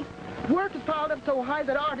country. Work is piled up so high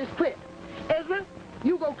that art is quit. Ezra,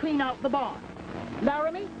 you go clean out the barn.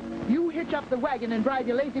 Laramie, you hitch up the wagon and drive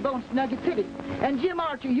your lazy bones to Nugget City. And Jim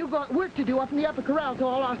Archer, you got work to do up in the upper corral so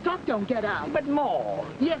all our stock don't get out. But more.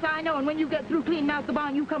 Yes, I know, and when you get through cleaning out the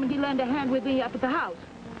barn, you come and lend a hand with me up at the house.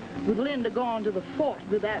 With Linda gone to the fort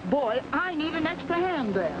with that boy, I need an extra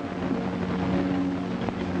hand there.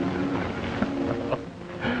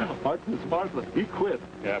 Martin Sparkler, he quit.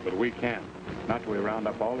 Yeah, but we can't. Not till we round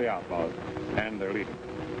up all the outlaws and their leader.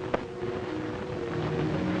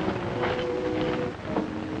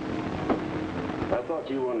 I thought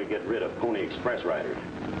you wanted to get rid of Pony Express riders.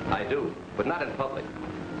 I do, but not in public.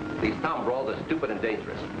 These town brawls are stupid and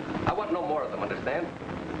dangerous. I want no more of them, understand?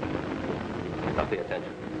 Now pay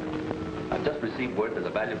attention. I've just received word there's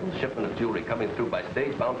a valuable shipment of jewelry coming through by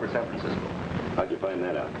stage bound for San Francisco. How'd you find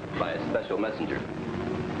that out? By a special messenger.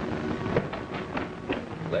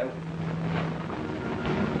 Slim?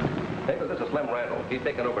 Hey, this is Slim Randall. He's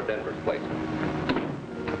taking over Denver's place.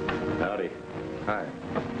 Howdy. Hi.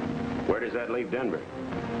 Where does that leave Denver?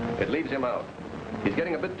 It leaves him out. He's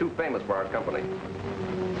getting a bit too famous for our company.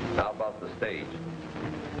 How about the stage?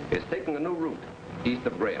 It's taking a new route, east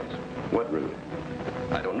of Graham's. What route?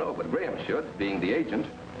 I don't know, but Graham should, being the agent.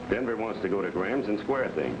 Denver wants to go to Graham's and square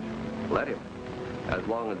things. Let him, as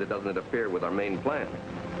long as it doesn't interfere with our main plan.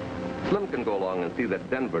 Slim can go along and see that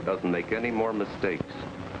Denver doesn't make any more mistakes.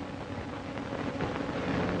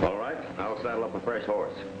 All right, I'll saddle up a fresh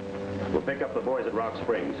horse. We'll pick up the boys at Rock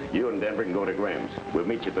Springs. You and Denver can go to Graham's. We'll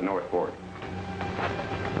meet you at the North Fork.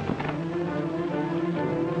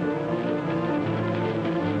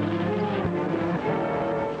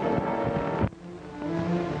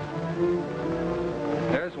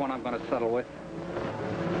 There's one I'm going to settle with.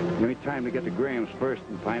 You need time to get to Graham's first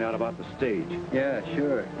and find out about the stage. Yeah,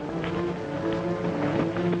 sure.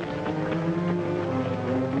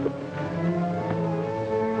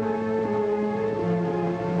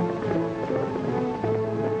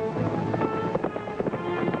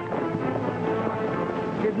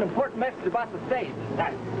 Here's an important message about the stage.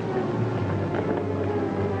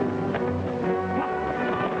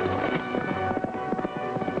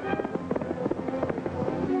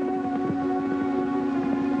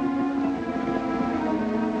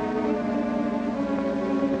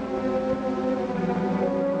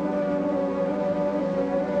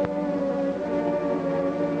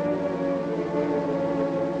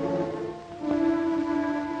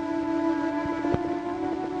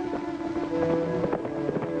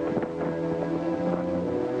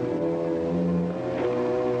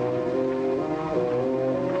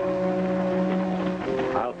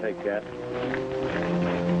 Take that.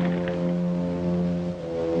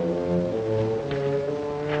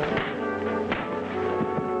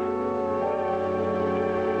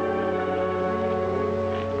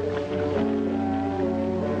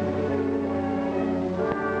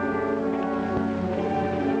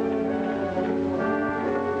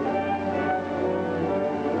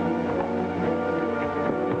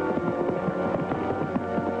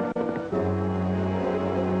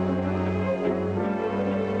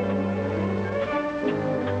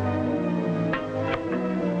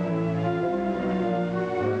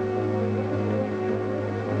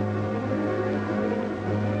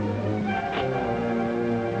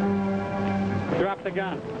 the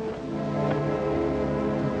gun.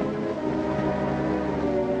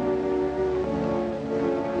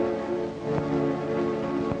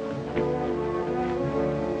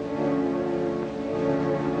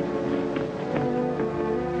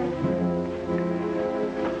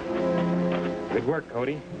 Good work,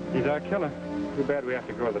 Cody. He's our killer. Too bad we have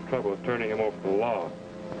to go to the trouble of turning him over to the law.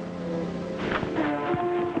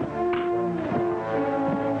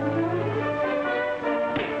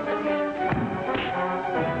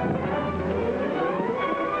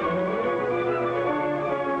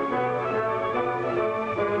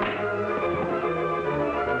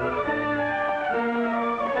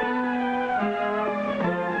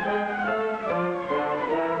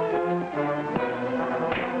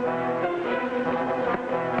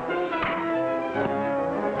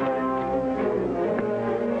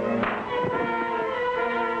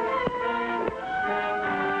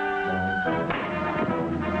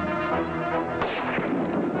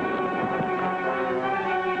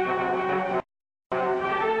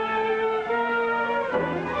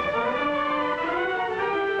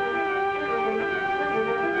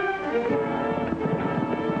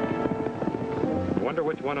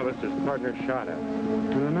 Which one of us his partner shot at? I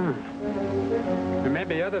don't know. There may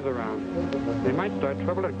be others around. They might start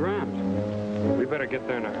trouble at Graham's. We better get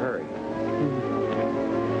there in a hurry.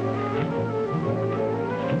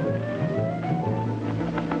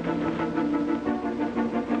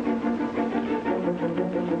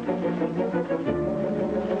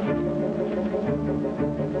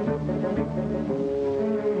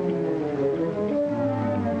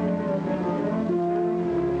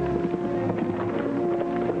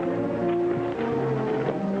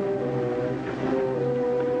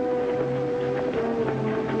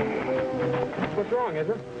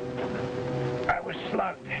 I was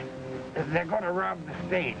slugged. They're going to rob the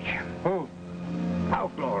stage. Who?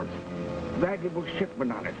 Outlaws. Valuable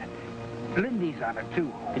shipment on it. Lindy's on it,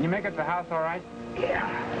 too. Can you make it to the house all right?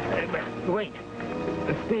 Yeah. But wait.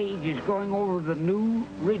 The stage is going over the new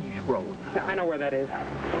Ridge Road. I know where that is.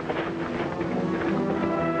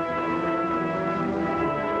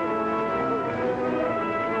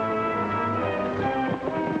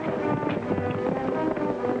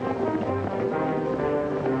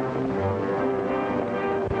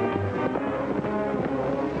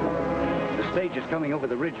 The stage is coming over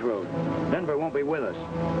the Ridge Road. Denver won't be with us.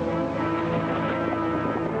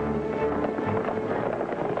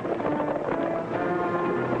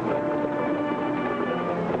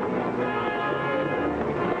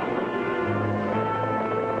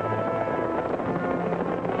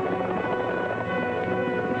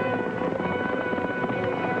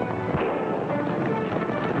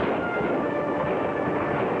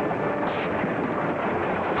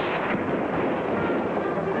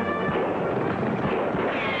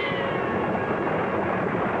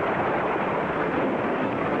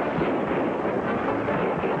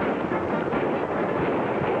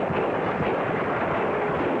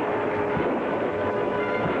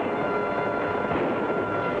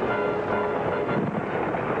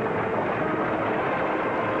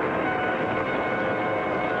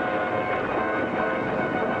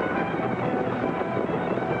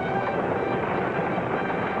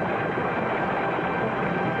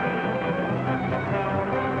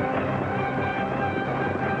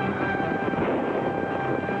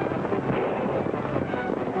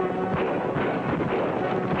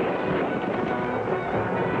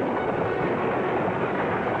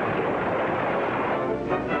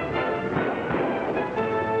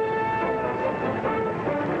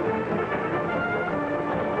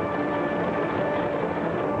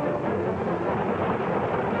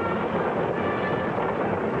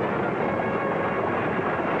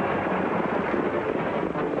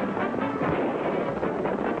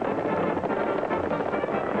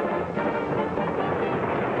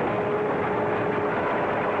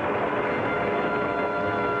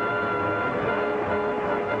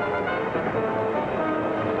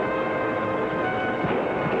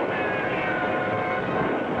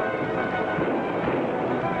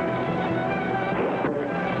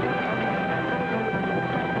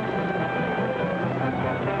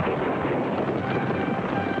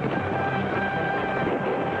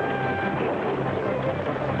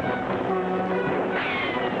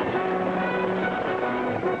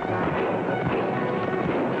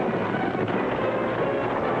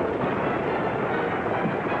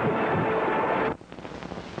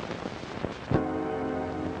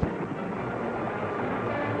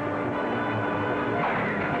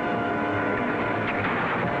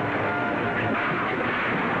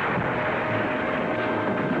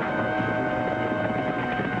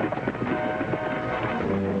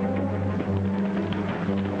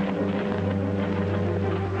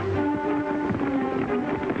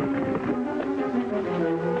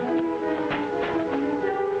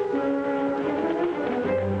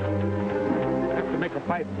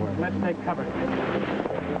 stay covered.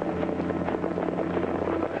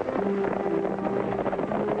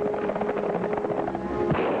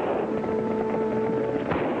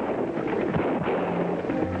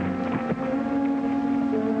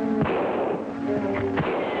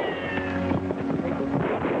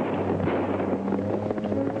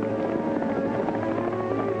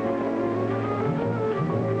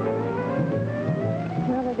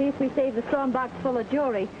 We saved the strong box full of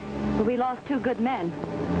jewelry, but we lost 2 good men.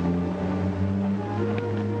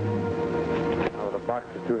 Oh, the box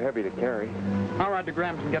is too heavy to carry. I'll ride to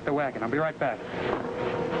Graham's and get the wagon. I'll be right back.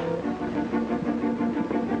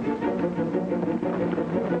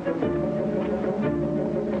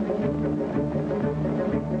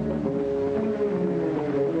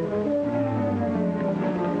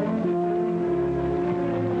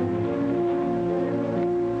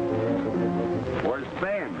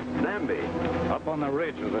 Up on the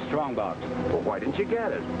ridge with a strongbox. Well, why didn't you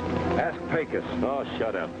get it? Ask Pecos. Oh,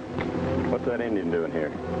 shut up. What's that Indian doing here?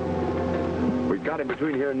 We've got him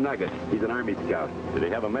between here and Nugget. He's an Army scout. Did he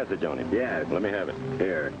have a message on him? Yeah. Let me have it.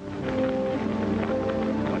 Here.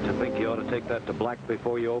 Don't you think you ought to take that to Black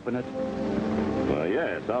before you open it? Well,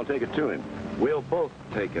 yes, I'll take it to him. We'll both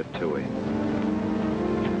take it to him.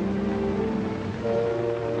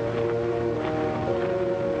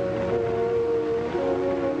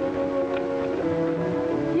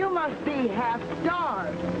 Be half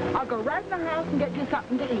starved. I'll go right in the house and get you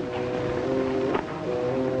something to eat.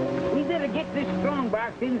 We better get this strong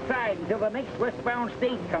box inside until the next westbound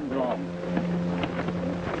stage comes along.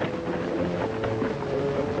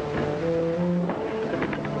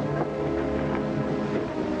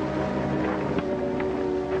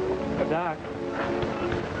 Doc,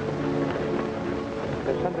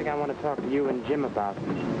 there's something I want to talk to you and Jim about.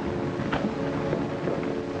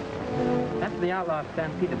 After the outlaws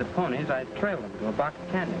stampeded the ponies, I trailed them to a box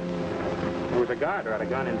canyon. There was a guard who had a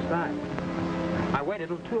gun inside. I waited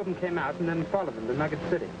till 2 of them came out and then followed them to Nugget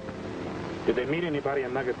City. Did they meet anybody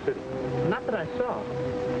in Nugget City? Not that I saw.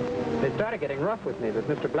 They started getting rough with me, but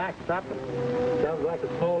Mr. Black stopped them. Sounds like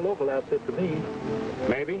a small local outfit to me.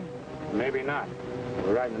 Maybe, maybe not.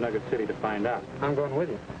 We're riding to Nugget City to find out. I'm going with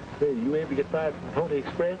you. Hey, you aim to get fired from Pony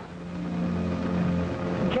Express?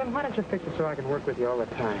 Jim, why don't you fix it so I can work with you all the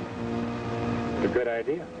time? It's a good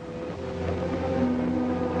idea.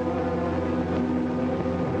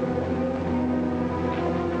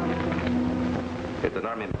 It's an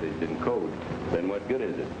Army message in code. Then what good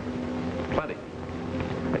is it? Plenty.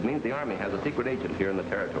 It means the Army has a secret agent here in the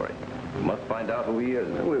territory. We must find out who he is.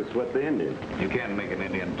 We'll sweat the Indian. You can't make an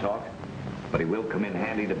Indian talk, but he will come in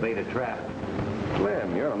handy to bait a trap.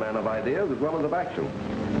 Slim, you're a man of ideas as well as of action.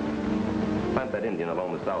 Plant that Indian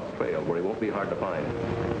along the South Trail where he won't be hard to find.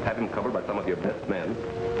 Have him covered by some of your best men,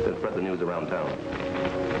 then spread the news around town.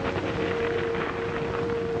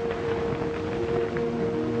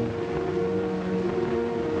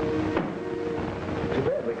 Too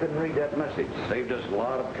bad we couldn't read that message. Saved us a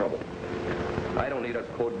lot of trouble. I don't need a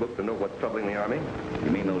code book to know what's troubling the Army.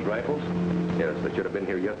 You mean those rifles? Yes, they should have been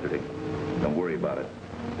here yesterday. Don't worry about it.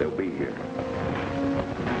 They'll be here.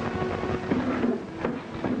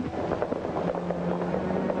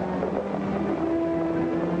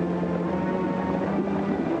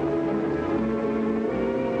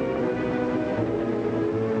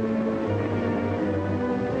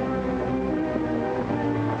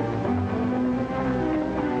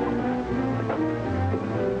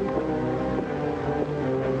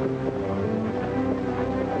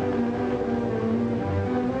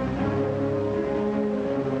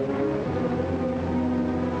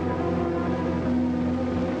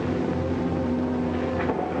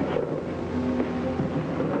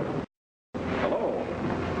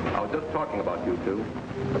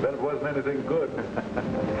 Anything good.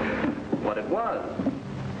 What it was.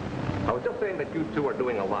 I was just saying that you two are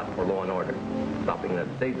doing a lot for law and order. Stopping that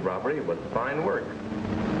stage robbery was fine work.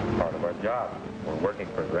 Part of our job. We're working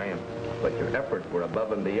for Graham. But your efforts were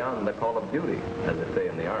above and beyond the call of duty, as they say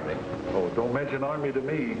in the Army. Oh, don't mention Army to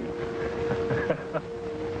me.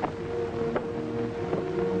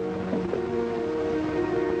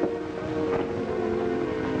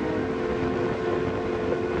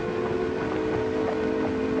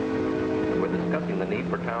 The need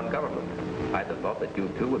for town government. I'd have thought that you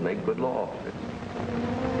two would make good law officers.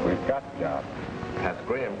 We've got jobs. Ask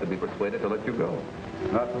Graham to be persuaded to let you go.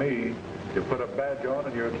 Not me. You put a badge on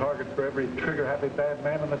and you're a target for every trigger-happy bad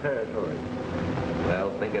man in the territory.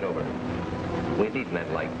 Well, think it over. We need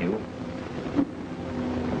men like you.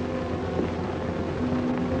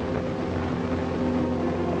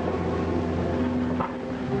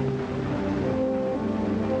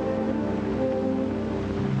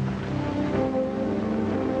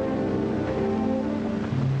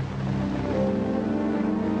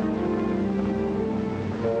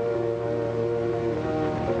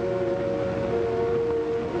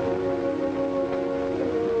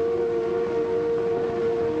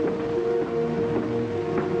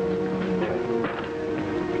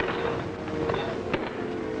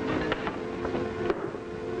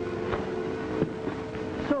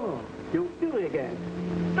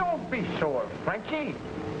 see.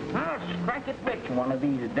 I'll strike it rich one of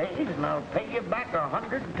these days, and I'll pay you back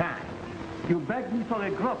 100 times. You begged me for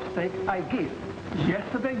a grub steak, I give.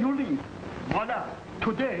 Yesterday you leave. Voila.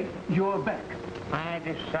 Today, you're back. I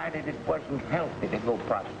decided it wasn't healthy to go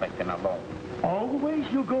prospecting alone. Always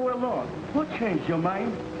you go alone. What changed your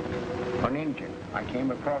mind? An Indian I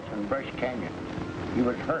came across in Brush Canyon. He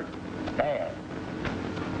was hurt, bad.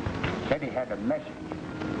 Said he had a message.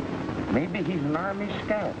 Maybe he's an Army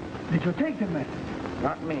scout. Did you take the message?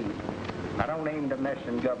 Not me. I don't aim to mess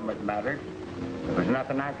in government matters. There was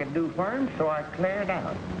nothing I could do for him, so I cleared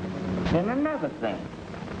out. Then another thing.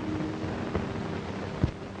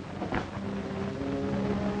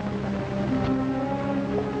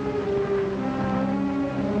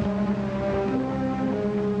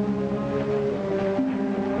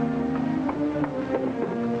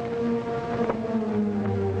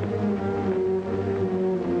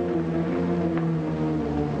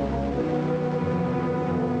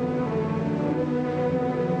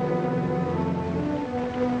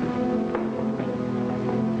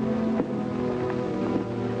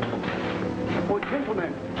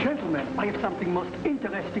 I have something most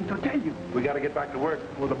interesting to tell you. We got to get back to work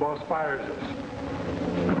before the boss fires us.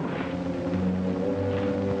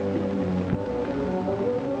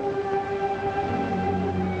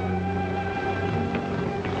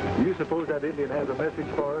 You suppose that Indian has a message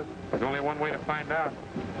for us? There's only one way to find out.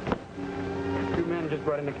 2 men just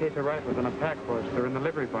brought in a case of rifles and a pack horse. They're in the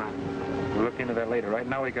livery barn. We'll look into that later. Right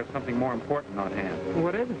now, we got something more important on hand.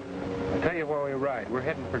 What is it? I'll tell you while we ride. We're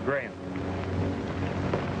heading for Graham.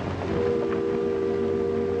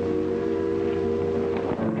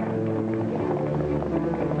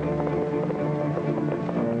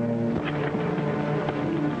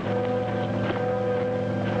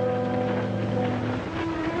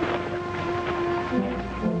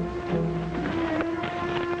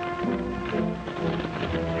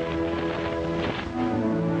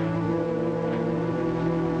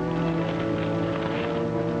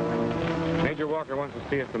 Walker wants to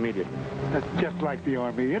see us immediately. That's just like the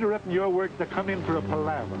Army, interrupting your work to come in for a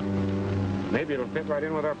palaver. Maybe it'll fit right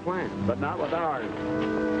in with our plan. But not with ours.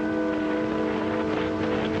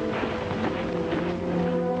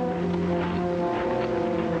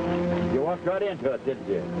 You walked right into it, didn't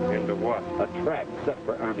you? Into what? A trap set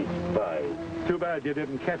for Army spies. Too bad you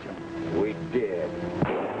didn't catch them. We did.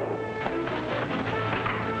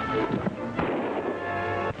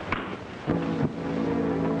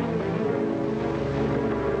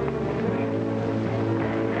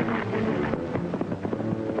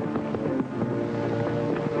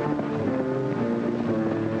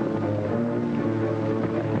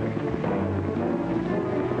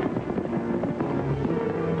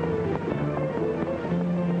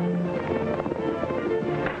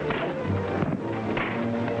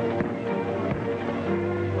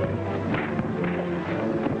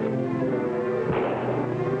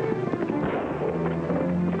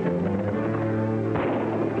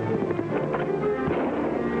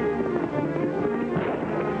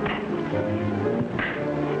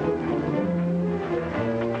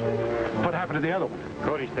 The other one.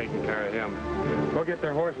 Cody's taking care of him. Go get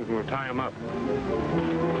their horses and we'll tie them up.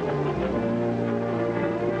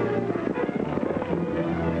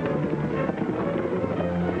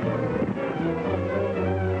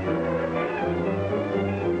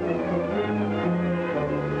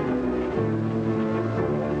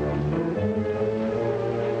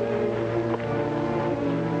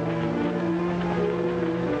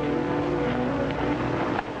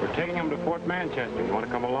 Taking him to Fort Manchester. You want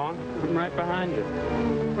to come along? I'm right behind you.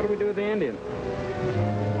 What do we do with the Indian?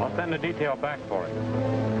 I'll send the detail back for it.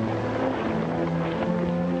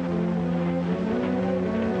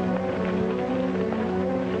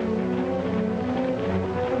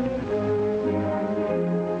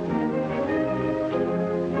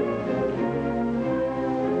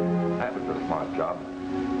 That was a smart job.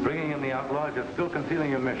 Bringing in the outlaws, you're still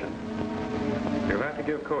concealing your mission. You'll have to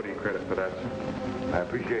give Cody credit for that, sir. I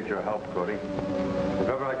appreciate your help, Cody. If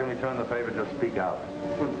ever I can return the favor, just speak out.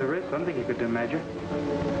 Well, there is something you could do, Major.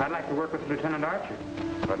 I'd like to work with Lieutenant Archer.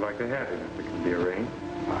 I'd like to have him if it can be arranged.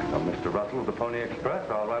 I know Mr. Russell of the Pony Express.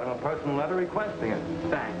 I'll write him a personal letter requesting it.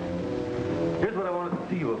 Thanks. Here's what I wanted to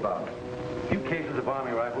see you about. A few cases of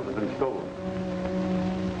Army rifles have been stolen.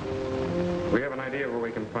 We have an idea where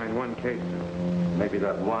we can find one case. Maybe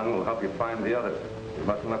that one will help you find the others. You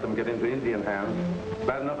mustn't let them get into Indian hands.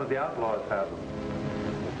 Bad enough that the outlaws have them.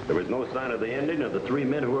 There was no sign of the Indian or the 3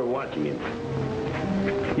 men who were watching him.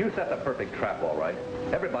 You set the perfect trap, all right.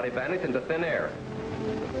 Everybody vanished into thin air.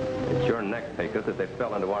 It's your neck, Pecos, if they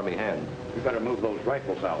fell into Army hands. We better move those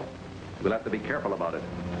rifles out. We'll have to be careful about it.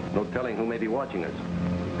 No telling who may be watching us.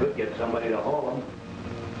 Could get somebody to haul them.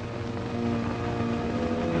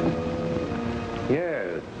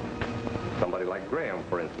 Yes. Somebody like Graham,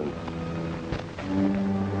 for instance.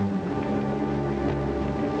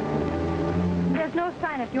 There's no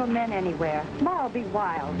sign of your men anywhere. Ma'll be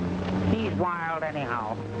wild. He's wild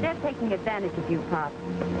anyhow. They're taking advantage of you, Pop.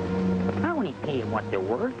 I only pay them what they're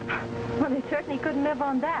worth. Well, they certainly couldn't live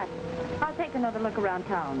on that. I'll take another look around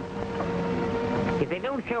town. If they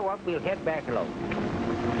don't show up, we'll head back alone.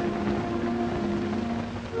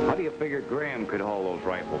 How do you figure Graham could haul those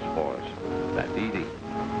rifles for us? That's easy.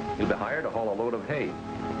 He'll be hired to haul a load of hay.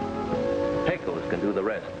 Pecos can do the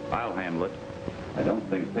rest. I'll handle it. I don't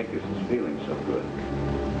think Pecos is feeling so good.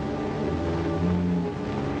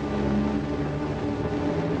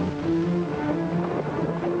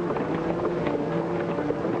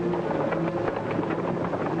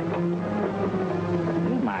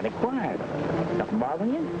 You're mighty quiet. Nothing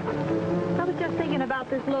bothering you? I was just thinking about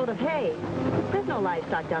this load of hay. There's no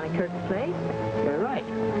livestock down at Kirk's place. You're right.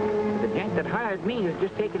 The gent that hired me is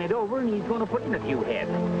just taking it over, and he's going to put in a few head.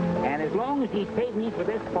 And as long as he's paid me for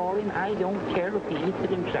this hauling, I don't care if he eats it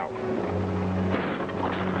himself.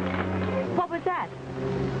 What was that?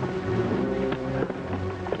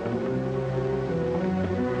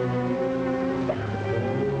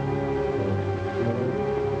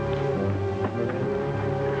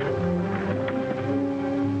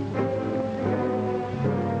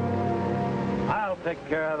 I'll take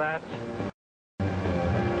care of that.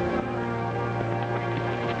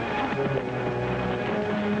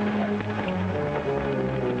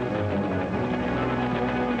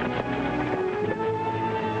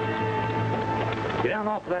 Get down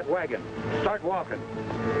off of that wagon. Start walking.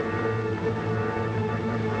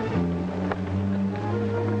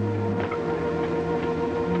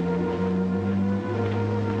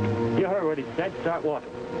 You heard what he said. Start walking.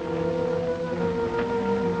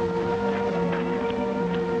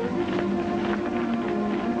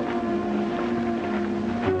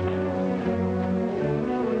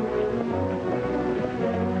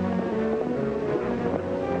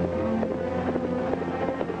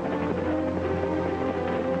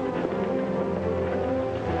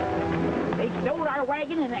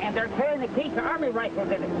 And they're carrying a case of army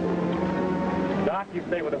rifles in it. Doc, you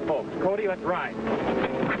stay with the folks. Cody, let's ride.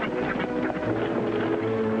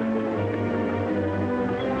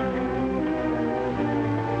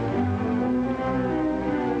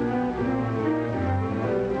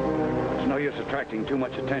 It's no use attracting too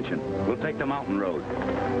much attention. We'll take the mountain road.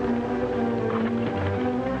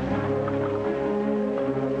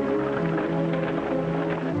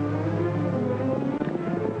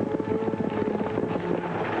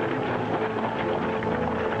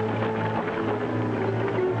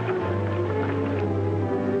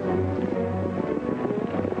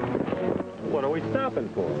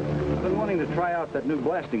 For? I've been wanting to try out that new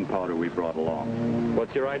blasting powder we brought along.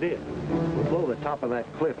 What's your idea? We'll blow the top of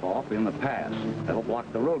that cliff off in the pass. That'll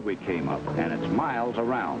block the road we came up, and it's miles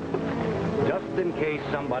around. Just in case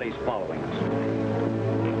somebody's following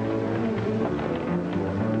us.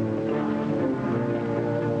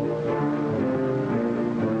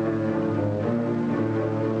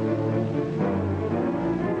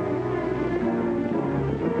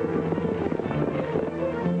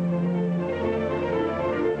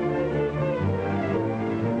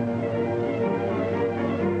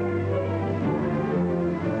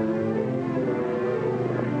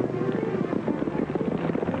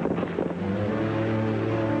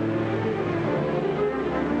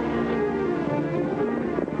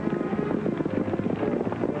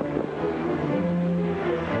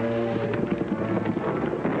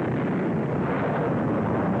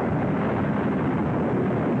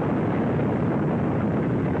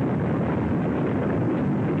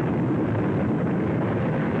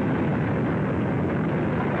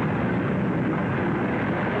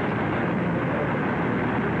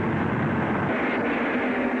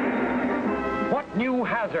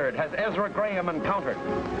 Hazard has Ezra Graham encountered?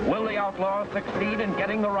 Will the outlaws succeed in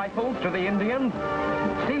getting the rifles to the Indians?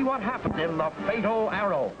 See what happened in The Fatal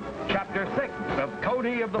Arrow, Chapter 6 of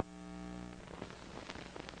Cody of the...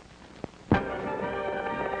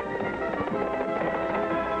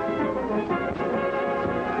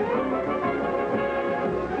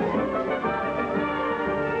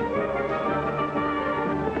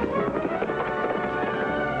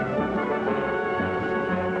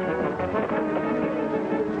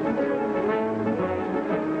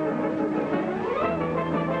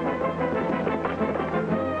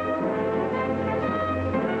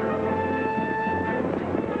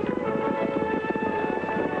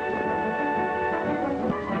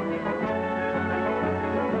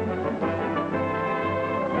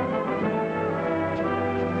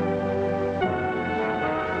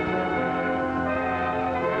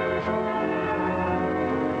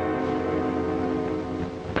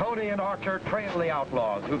 Archer trailed the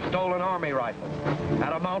outlaws who've stolen army rifles.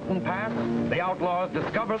 At a mountain pass, the outlaws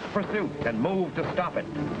discovered the pursuit and moved to stop it.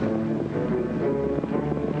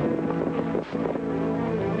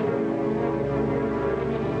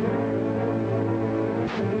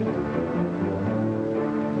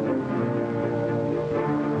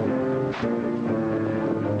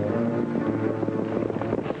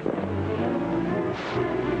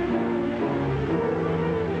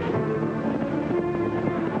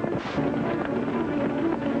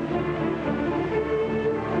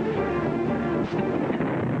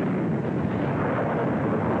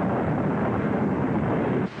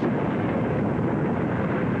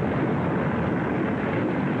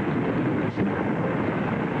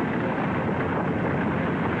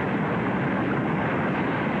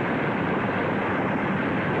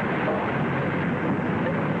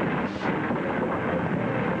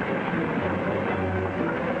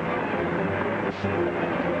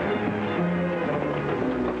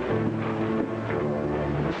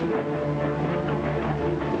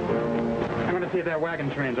 I'm going to see if that wagon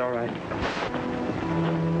train's all right.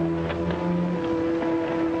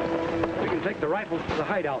 We can take the rifles to the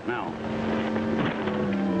hideout now.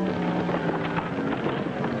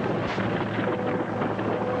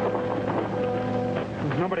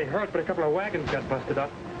 There's nobody hurt, but a couple of wagons got busted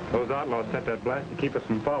up. Those outlaws set that blast to keep us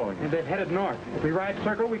from following them. And they've headed north. If we ride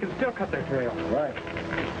circle, we can still cut their trail. Right.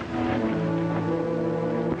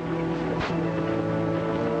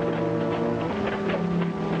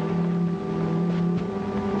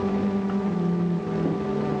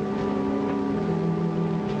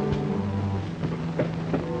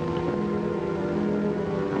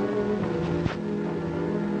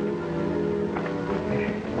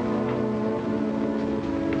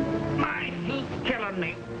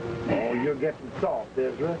 Getting soft,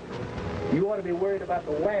 Ezra. You ought to be worried about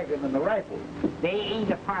the wagon and the rifles. They ain't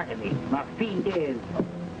a part of me. My feet is.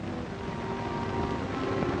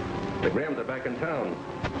 The Grahams are back in town.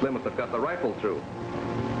 Slim must have got the rifle through.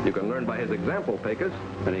 You can learn by his example, Pecos.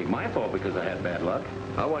 It ain't my fault because I had bad luck.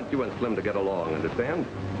 I want you and Slim to get along, understand?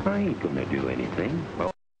 I ain't gonna do anything.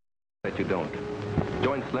 Well, that you don't.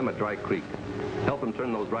 Join Slim at Dry Creek. Help him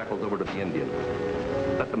turn those rifles over to the Indians.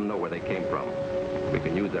 Let them know where they came from. We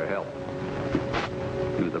can use their help.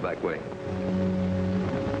 Use the back way.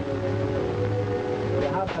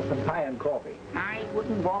 How about some pie and coffee? I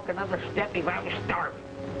wouldn't walk another step if I was starving.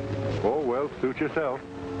 Oh, well, suit yourself.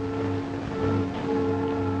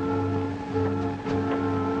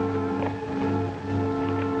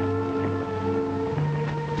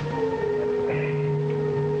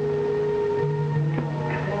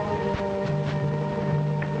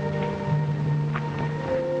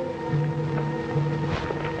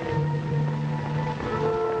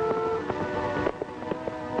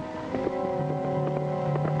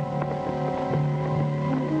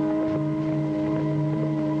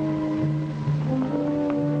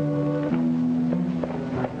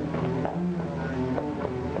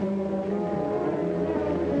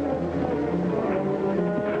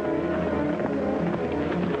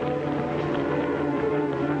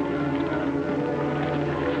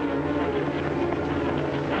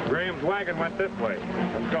 Wagon went this way.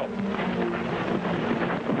 Let's go.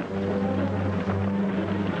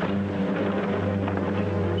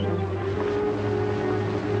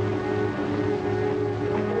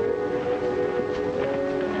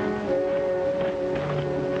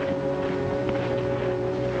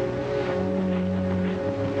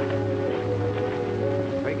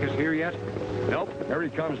 Baker's here yet? Nope. Here he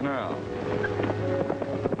comes now.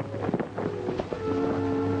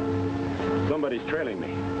 Somebody's trailing me.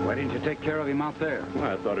 Why didn't you take care of him out there?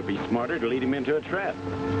 Well, I thought it'd be smarter to lead him into a trap.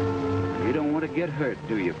 You don't want to get hurt,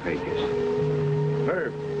 do you, Pecos?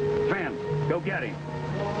 Herb, Van, go get him.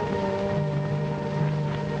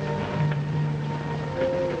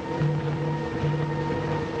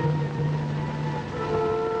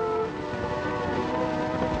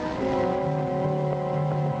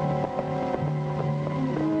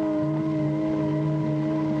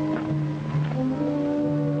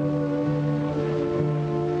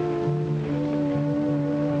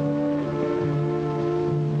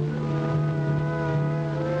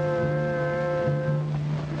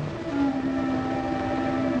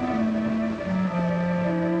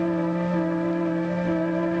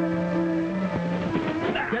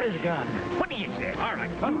 Gun. What do you say? All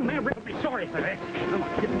right. Oh, man, Rick will be sorry for this. Come on,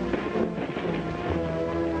 get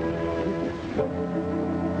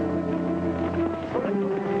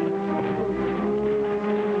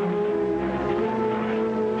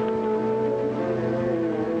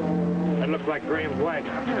That looks like Graham's wagon.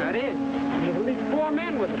 Yeah, it is. There's at least 4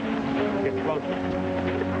 men with him. Get closer.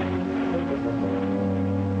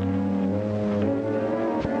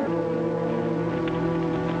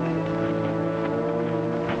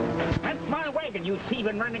 That's my wagon, you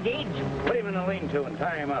thieving renegades. Put him in the lean-to and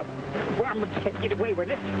tie him up. Well, I'm gonna get away with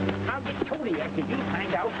it. I'll get Cody after you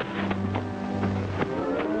find out.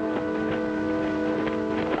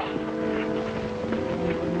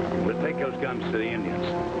 We'll take those guns to the Indians.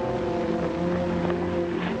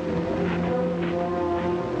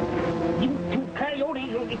 You two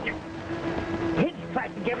coyotes will get your heads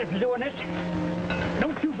cracked together for doing this.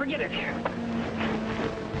 Don't you forget it.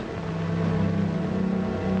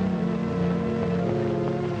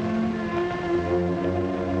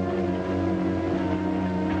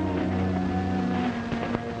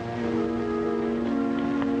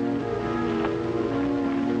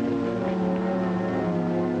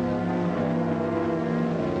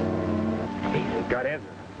 Got Ezra.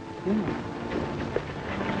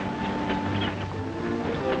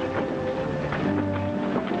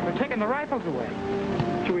 They're taking the rifles away.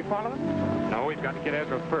 Should we follow them? No, we've got to get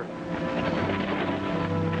Ezra first.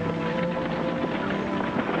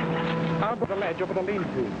 I'll go to the ledge over the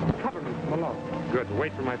lean-to. Cover me from below. Good.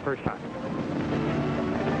 Wait for my first shot.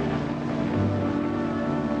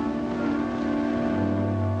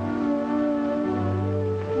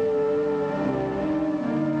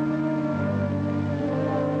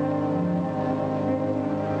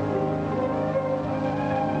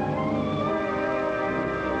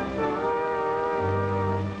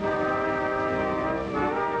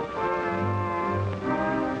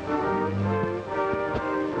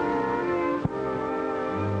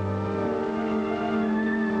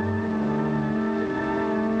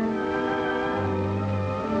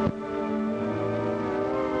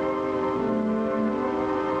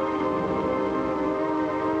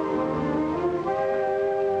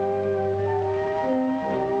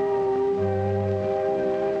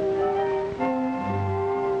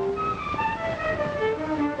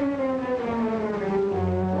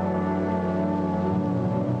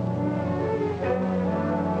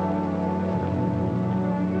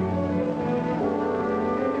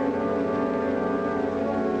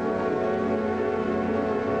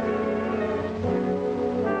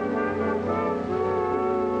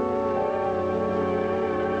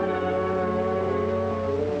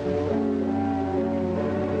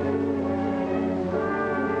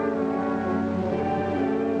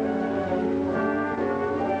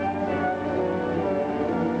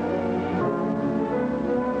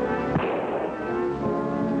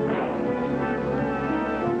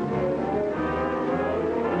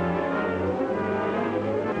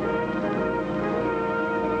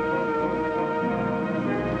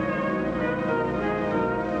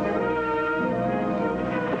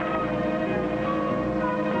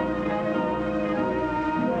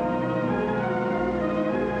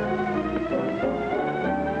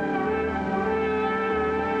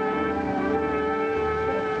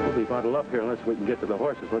 Bottle up here unless we can get to the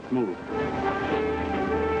horses. Let's move.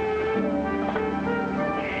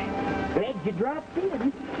 Glad you dropped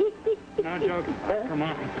in. Now, Jock, come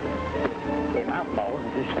on. Them outlaws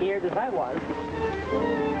are as scared as I was.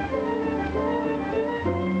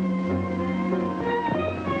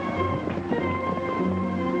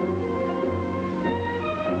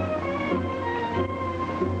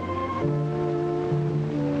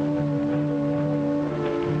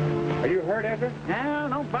 Are you hurt, Ezra? No,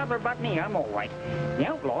 don't bother about me. I'm all right. The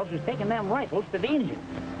outlaws is taking them rifles to the Indians.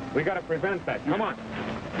 We got to prevent that. Come on.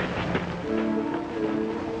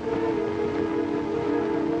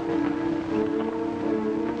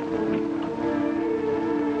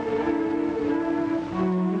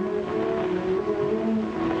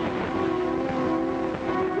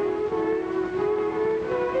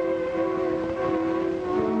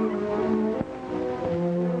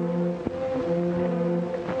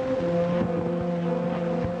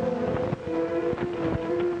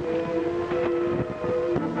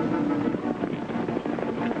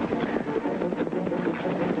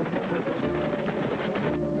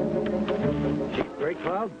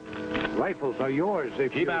 Rifles are yours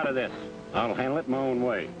if Keep out of this. I'll handle it my own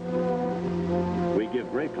way. We give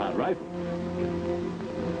Gray Cloud rifles.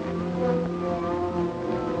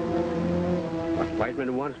 What white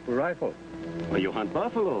man wants for rifle? Well, you hunt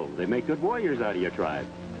buffalo. They make good warriors out of your tribe.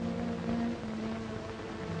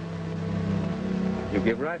 You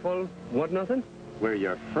give rifle, want nothing? We're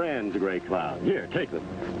your friends, Gray Cloud. Here, take them.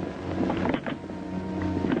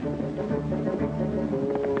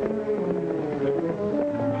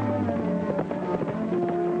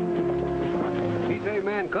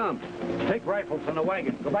 Man, come. Take rifles from the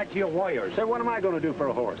wagon. Go back to your warriors. Say, what am I going to do for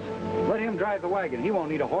a horse? Let him drive the wagon. He won't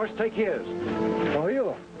need a horse. Take his. Oh,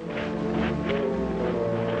 you?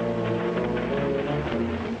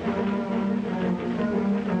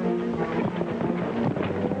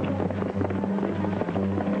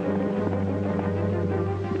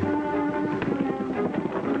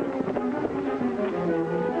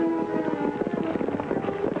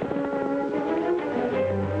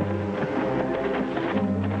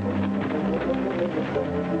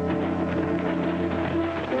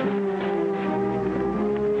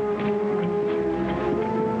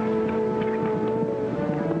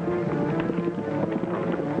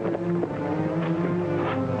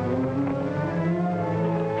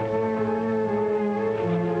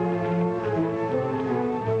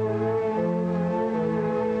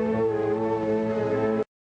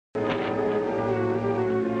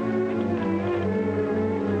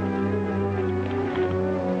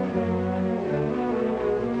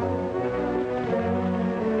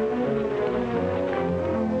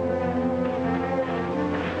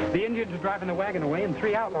 driving the wagon away, and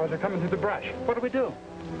 3 outlaws are coming through the brush. What do we do?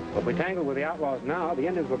 Well, if we tangle with the outlaws now, the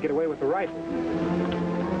Indians will get away with the rifle.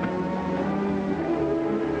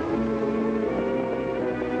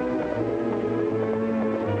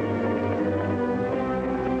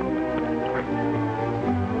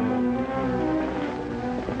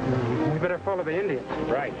 We better follow the Indians.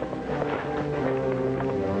 Right.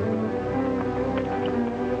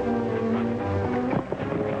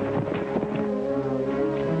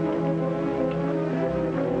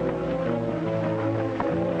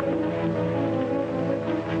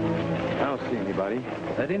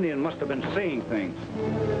 That Indian must have been seeing things.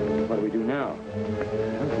 What do we do now?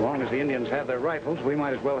 As long as the Indians have their rifles, we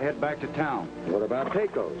might as well head back to town. What about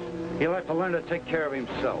Pecos? He'll have to learn to take care of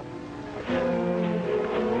himself.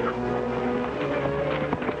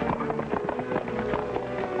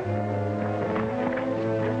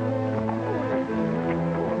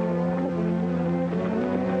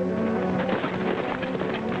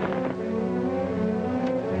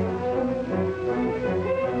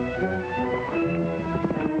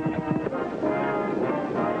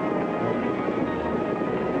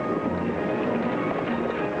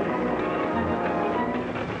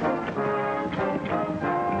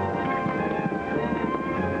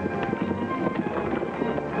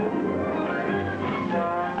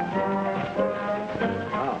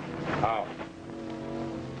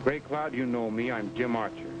 You know me, I'm Jim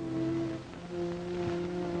Archer.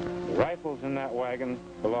 The rifles in that wagon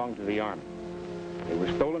belong to the Army. They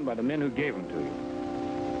were stolen by the men who gave them to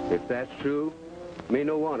you. If that's true, me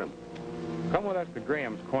no want 'em. Come with us to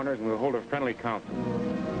Graham's Corners and we'll hold a friendly council.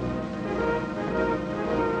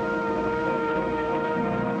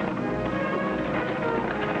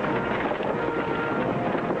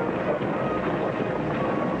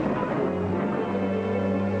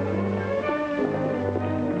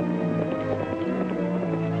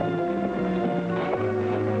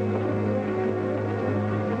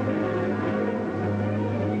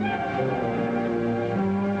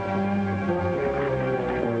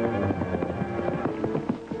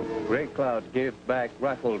 Give back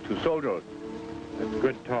rifle to soldiers. That's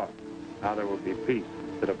good talk. Now there will be peace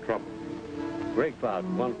instead of trouble. Great Cloud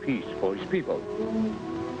want peace for his people.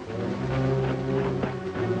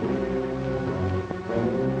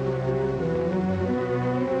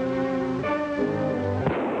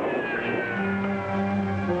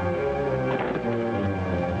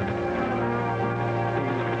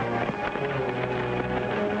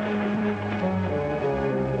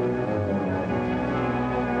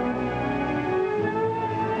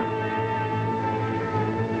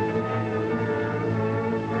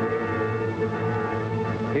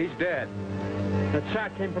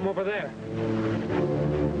 Shot came from over there.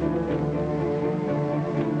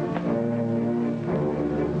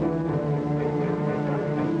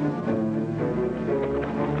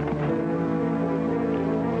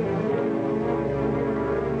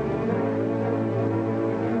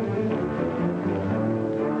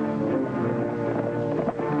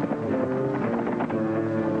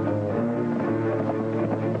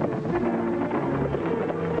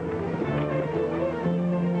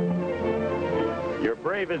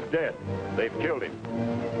 Brave is dead. They've killed him.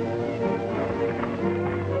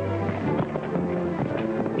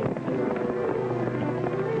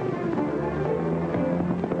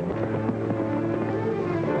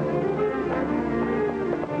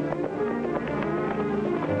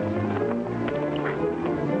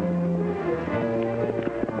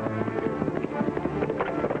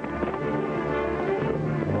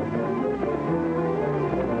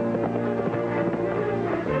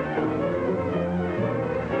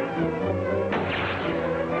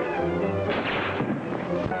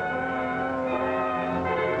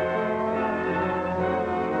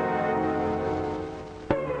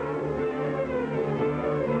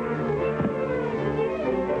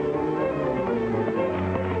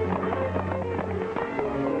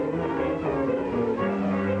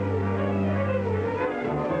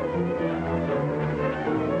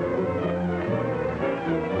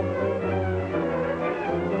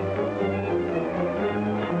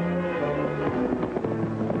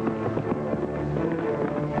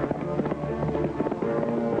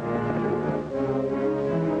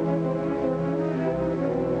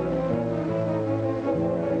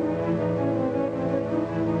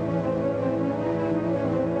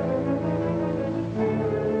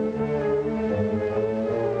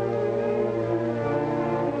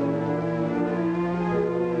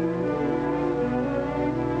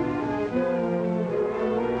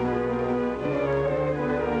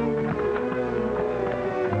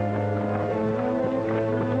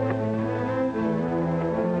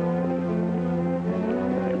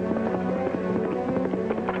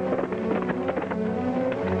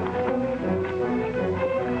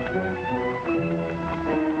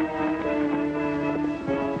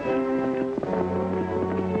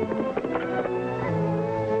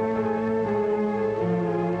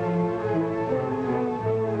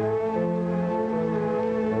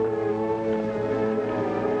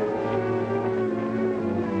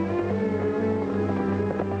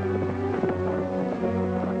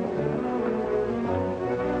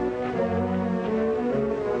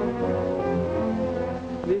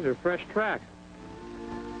 fresh tracks.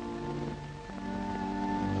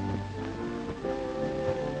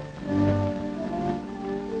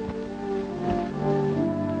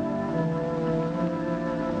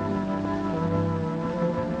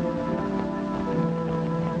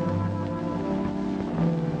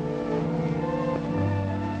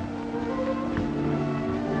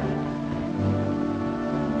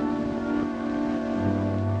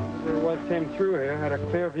 Came through here, had a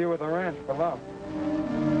clear view of the ranch below.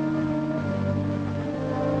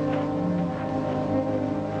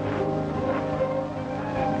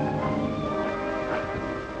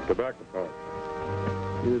 Tobacco pouch.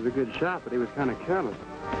 He was a good shot, but he was kind of careless.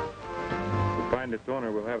 To find its owner,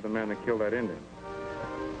 we'll have the man that killed that Indian.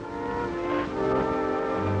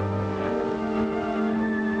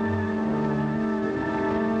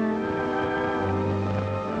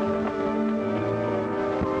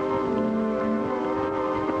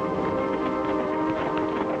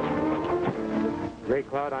 Gray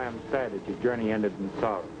Cloud, I am sad that your journey ended in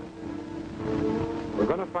sorrow. We're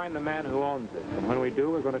going to find the man who owns it, and when we do,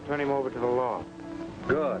 we're going to turn him over to the law.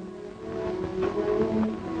 Good.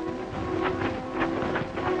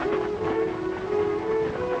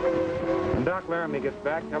 When Doc Laramie gets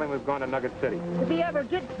back, tell him we've gone to Nugget City. If he ever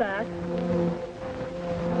gets back.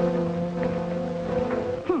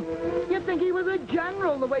 You'd think he was a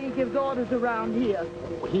general the way he gives orders around here.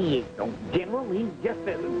 He is no general. He's just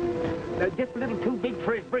a little too big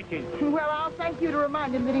for his britches. Well, I'll thank you to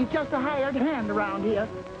remind him that he's just a hired hand around here.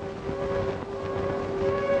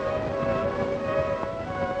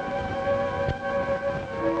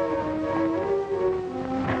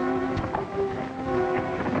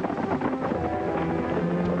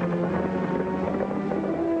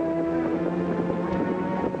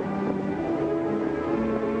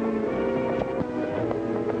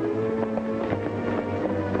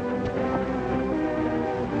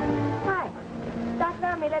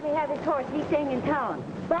 Let me have his horse. He's staying in town.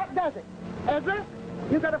 That does it. Ezra,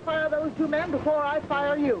 you got to fire those two men before I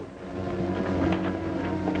fire you.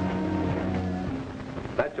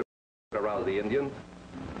 That should arouse the Indians.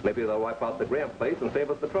 Maybe they'll wipe out the Grant place and save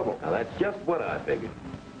us the trouble. Now, that's just what I figured.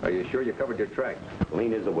 Are you sure you covered your tracks?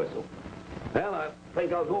 Clean as a whistle. Well, I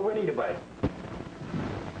think I'll go over and eat a bite.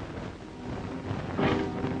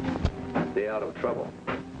 Stay out of trouble.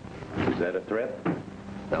 Is that a threat?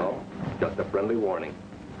 No, just a friendly warning.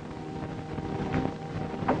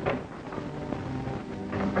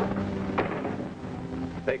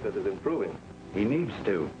 Pecos is improving. He needs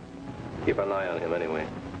to. Keep an eye on him anyway.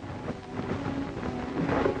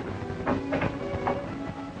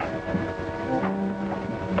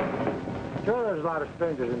 Sure, there's a lot of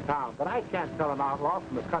strangers in town, but I can't tell an outlaw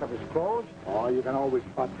from the cut of his clothes. Oh, you can always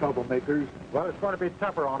spot troublemakers. Well, it's going to be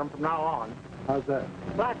tougher on him from now on. How's that?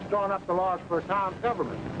 Black's drawing up the laws for a town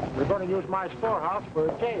government. We're going to use my storehouse for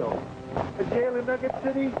a jail. A jail in Nugget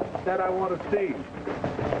City? That I want to see.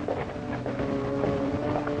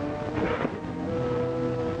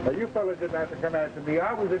 Now, you fellas didn't have to come after me.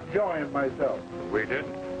 I was enjoying myself. We did.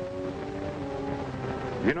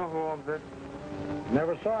 You know who owns it?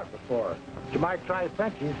 Never saw it before. You might try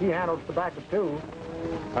Frenchy's. He handles tobacco, too.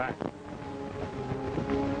 Hi.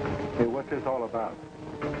 Hey, what's this all about?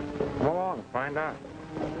 Come along and find out.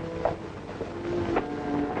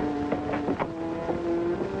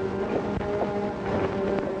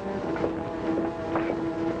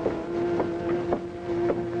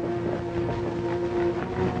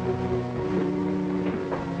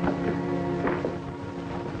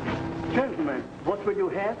 Gentlemen, what will you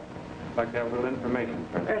have? I'd like to have a little information,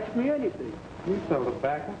 friend. Ask me anything. You sell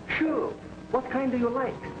tobacco? Sure. What kind do you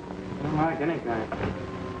like? I don't like any kind.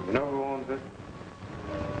 You know who owns it?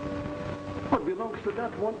 What belongs to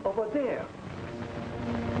that one over there?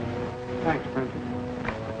 Thanks, Prince.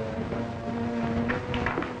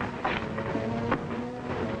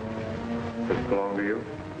 Does it belong to you?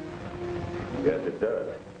 Yes, it does.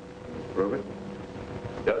 Prove it.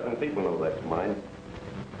 Dozen people know that's mine.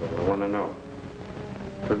 Well, I want to know.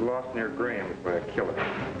 It was lost near Graham's by a killer.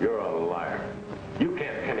 You're a liar. You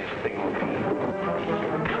can't pin anything on me.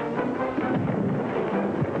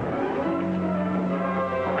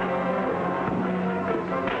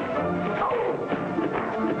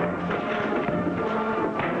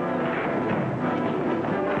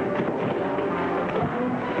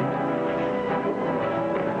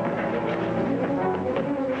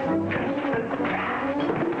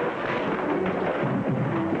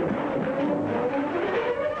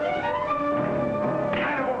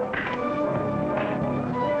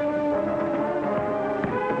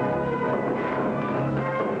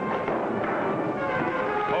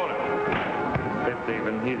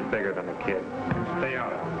 He's bigger than a kid. Stay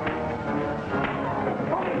out of it.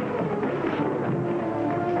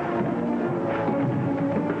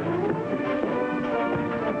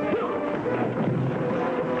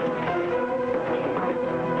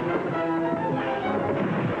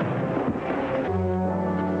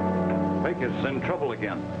 in trouble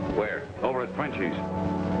again. Where? Over at Frenchie's.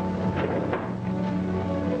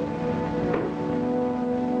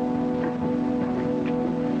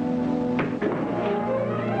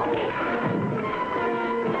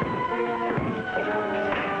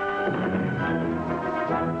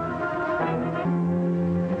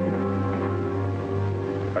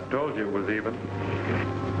 I told you it was even.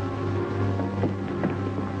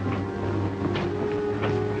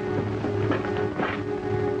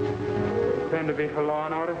 Tend to be for law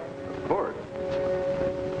and order? Of course.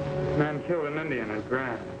 Man killed an Indian in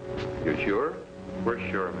Grand. You're sure? We're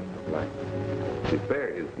sure, Mr. Black. To be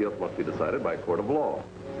fair, his guilt must be decided by a court of law.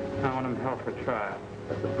 I want him held for trial.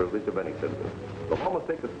 That's the privilege of any citizen. The law must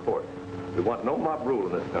take its course. We want no mob rule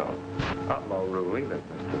in this town. Outlaw rule either,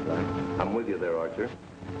 Mr. Black. I'm with you there, Archer.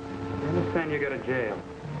 I understand you go to jail.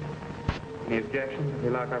 Any objections if you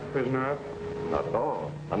lock our prisoner up? Not at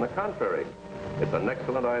all. On the contrary, it's an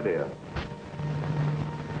excellent idea.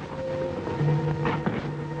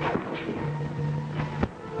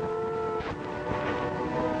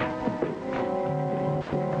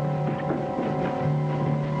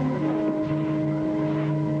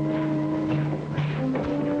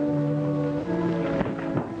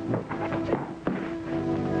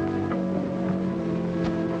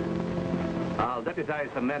 I'll deputize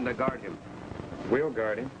some men to guard him. We'll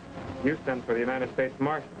guard him. You send for the United States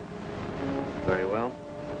Marshal. Very well.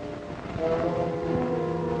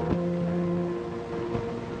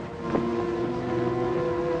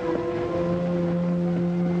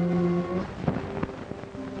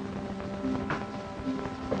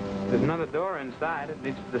 There's another door inside. It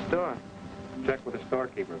leads to the store. Check with the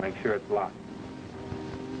storekeeper. Make sure it's locked.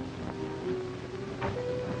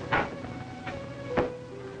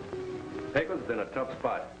 Pecos is in a tough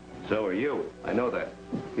spot. So are you. I know that.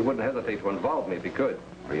 He wouldn't hesitate to involve me if he could.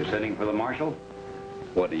 Are you sending for the marshal?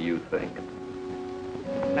 What do you think?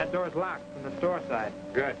 That door's locked from the store side.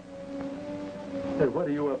 Good. Hey, what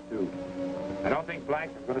are you up to? I don't think Black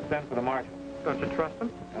is going to send for the marshal. Don't you trust him?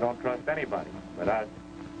 I don't trust anybody, but I...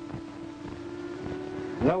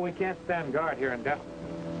 No, we can't stand guard here indefinitely.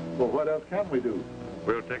 Well, what else can we do?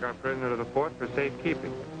 We'll take our prisoner to the fort for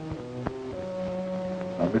safekeeping.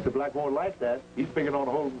 Mr. Black won't like that. He's picking on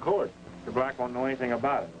a holding court. Mr. Black won't know anything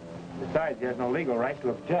about it. Besides, he has no legal right to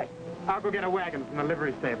object. I'll go get a wagon from the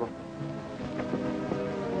livery stable.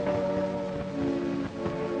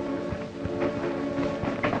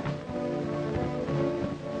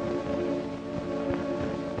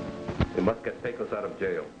 We must get Pecos out of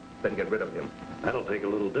jail, then get rid of him. That'll take a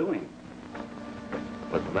little doing.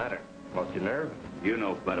 What's the matter? Lost your nerve? You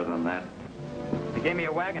know better than that. He gave me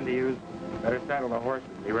a wagon to use. Better saddle the horses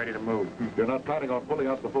and be ready to move. You're not planning on pulling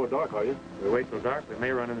out before dark, are you? If we wait till dark, we may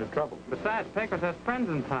run into trouble. Besides, Pecos has friends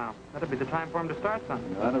in town. That'll be the time for him to start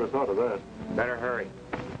something. I never thought of that. Better hurry.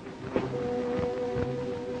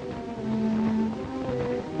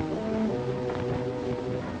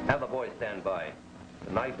 Have the boys stand by.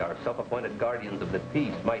 Tonight, our self-appointed guardians of the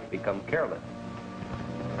peace might become careless.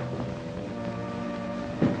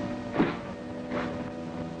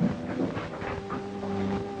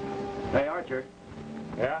 Hey, Archer.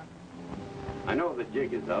 Yeah? I know the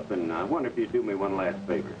jig is up, and I wonder if you'd do me one last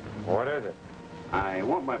favor. What is it? I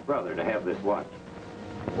want my brother to have this watch.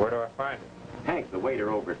 Where do I find it? Hank, the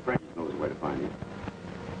waiter over at French's, knows where to find it.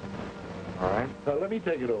 All right. Let me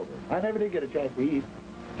take it over. I never did get a chance to eat.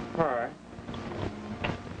 All right.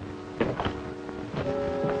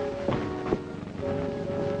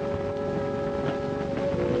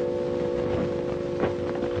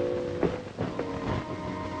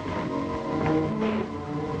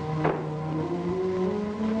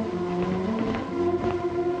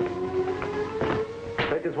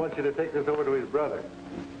 Pecos wants you to take this over to his brother.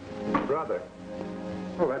 His brother?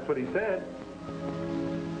 Well, that's what he said.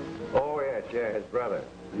 Oh, yes, yeah, his brother.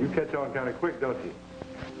 You catch on kind of quick, don't you?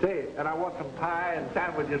 Say, and I want some pie and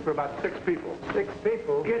sandwiches for about 6 people. 6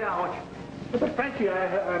 people? Get out. But Frenchie,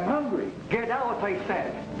 I'm hungry. Get out, I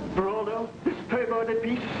said. Brother, disturber the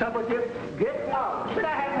peace, saboteur. Get out. But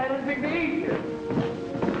I haven't anything to eat.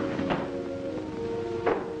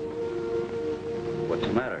 What's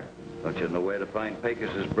the matter? Don't you know where to find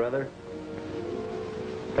Pecos's brother?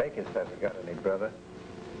 Pecos hasn't got any brother.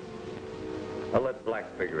 I'll let Black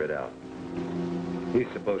figure it out. He's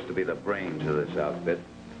supposed to be the brains of this outfit.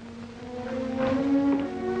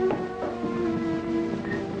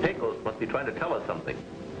 Pecos must be trying to tell us something.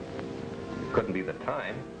 It couldn't be the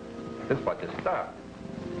time. This watch has stopped.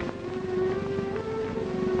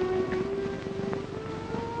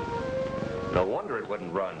 No wonder it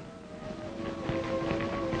wouldn't run.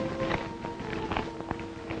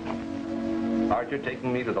 Archer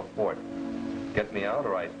taking me to the fort. Get me out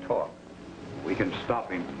or I talk. We can stop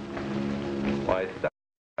him. Why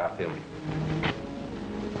stop him?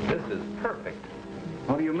 This is perfect.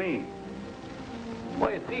 What do you mean?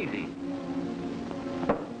 Why, it's easy.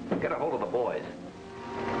 Get a hold of the boys.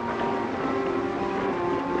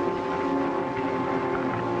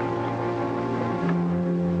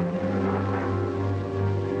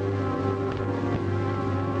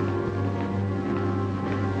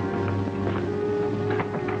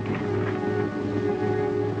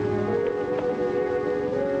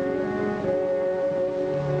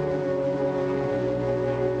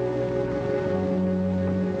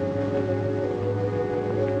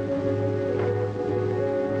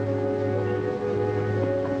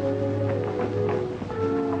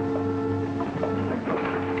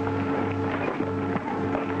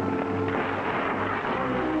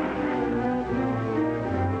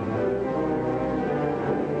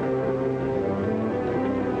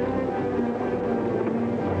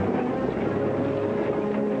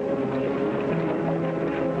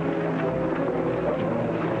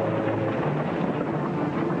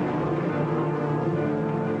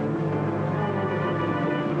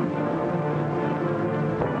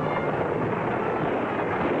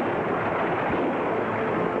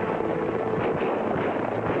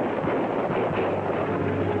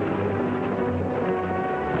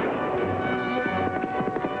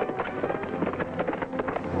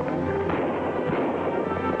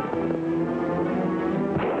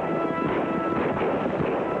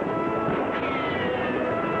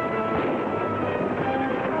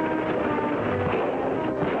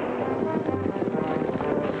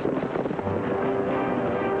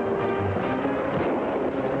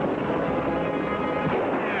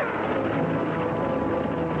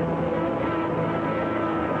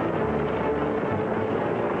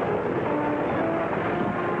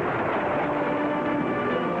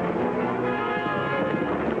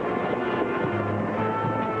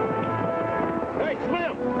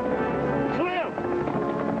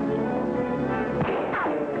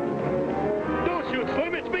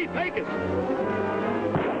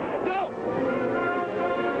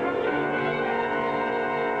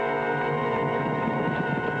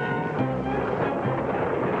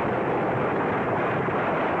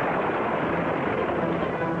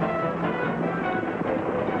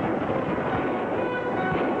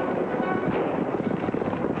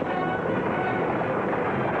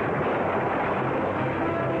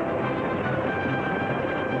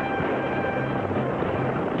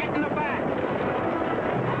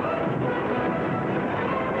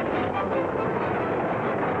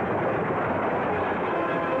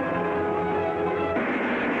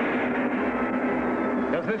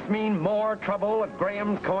 Does this mean more trouble at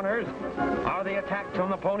Graham's Corners? Are the attacks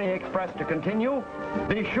on the Pony Express to continue?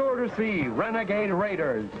 Be sure to see Renegade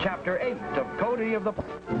Raiders, Chapter 8 of Cody of the...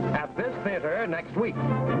 at this theater next week.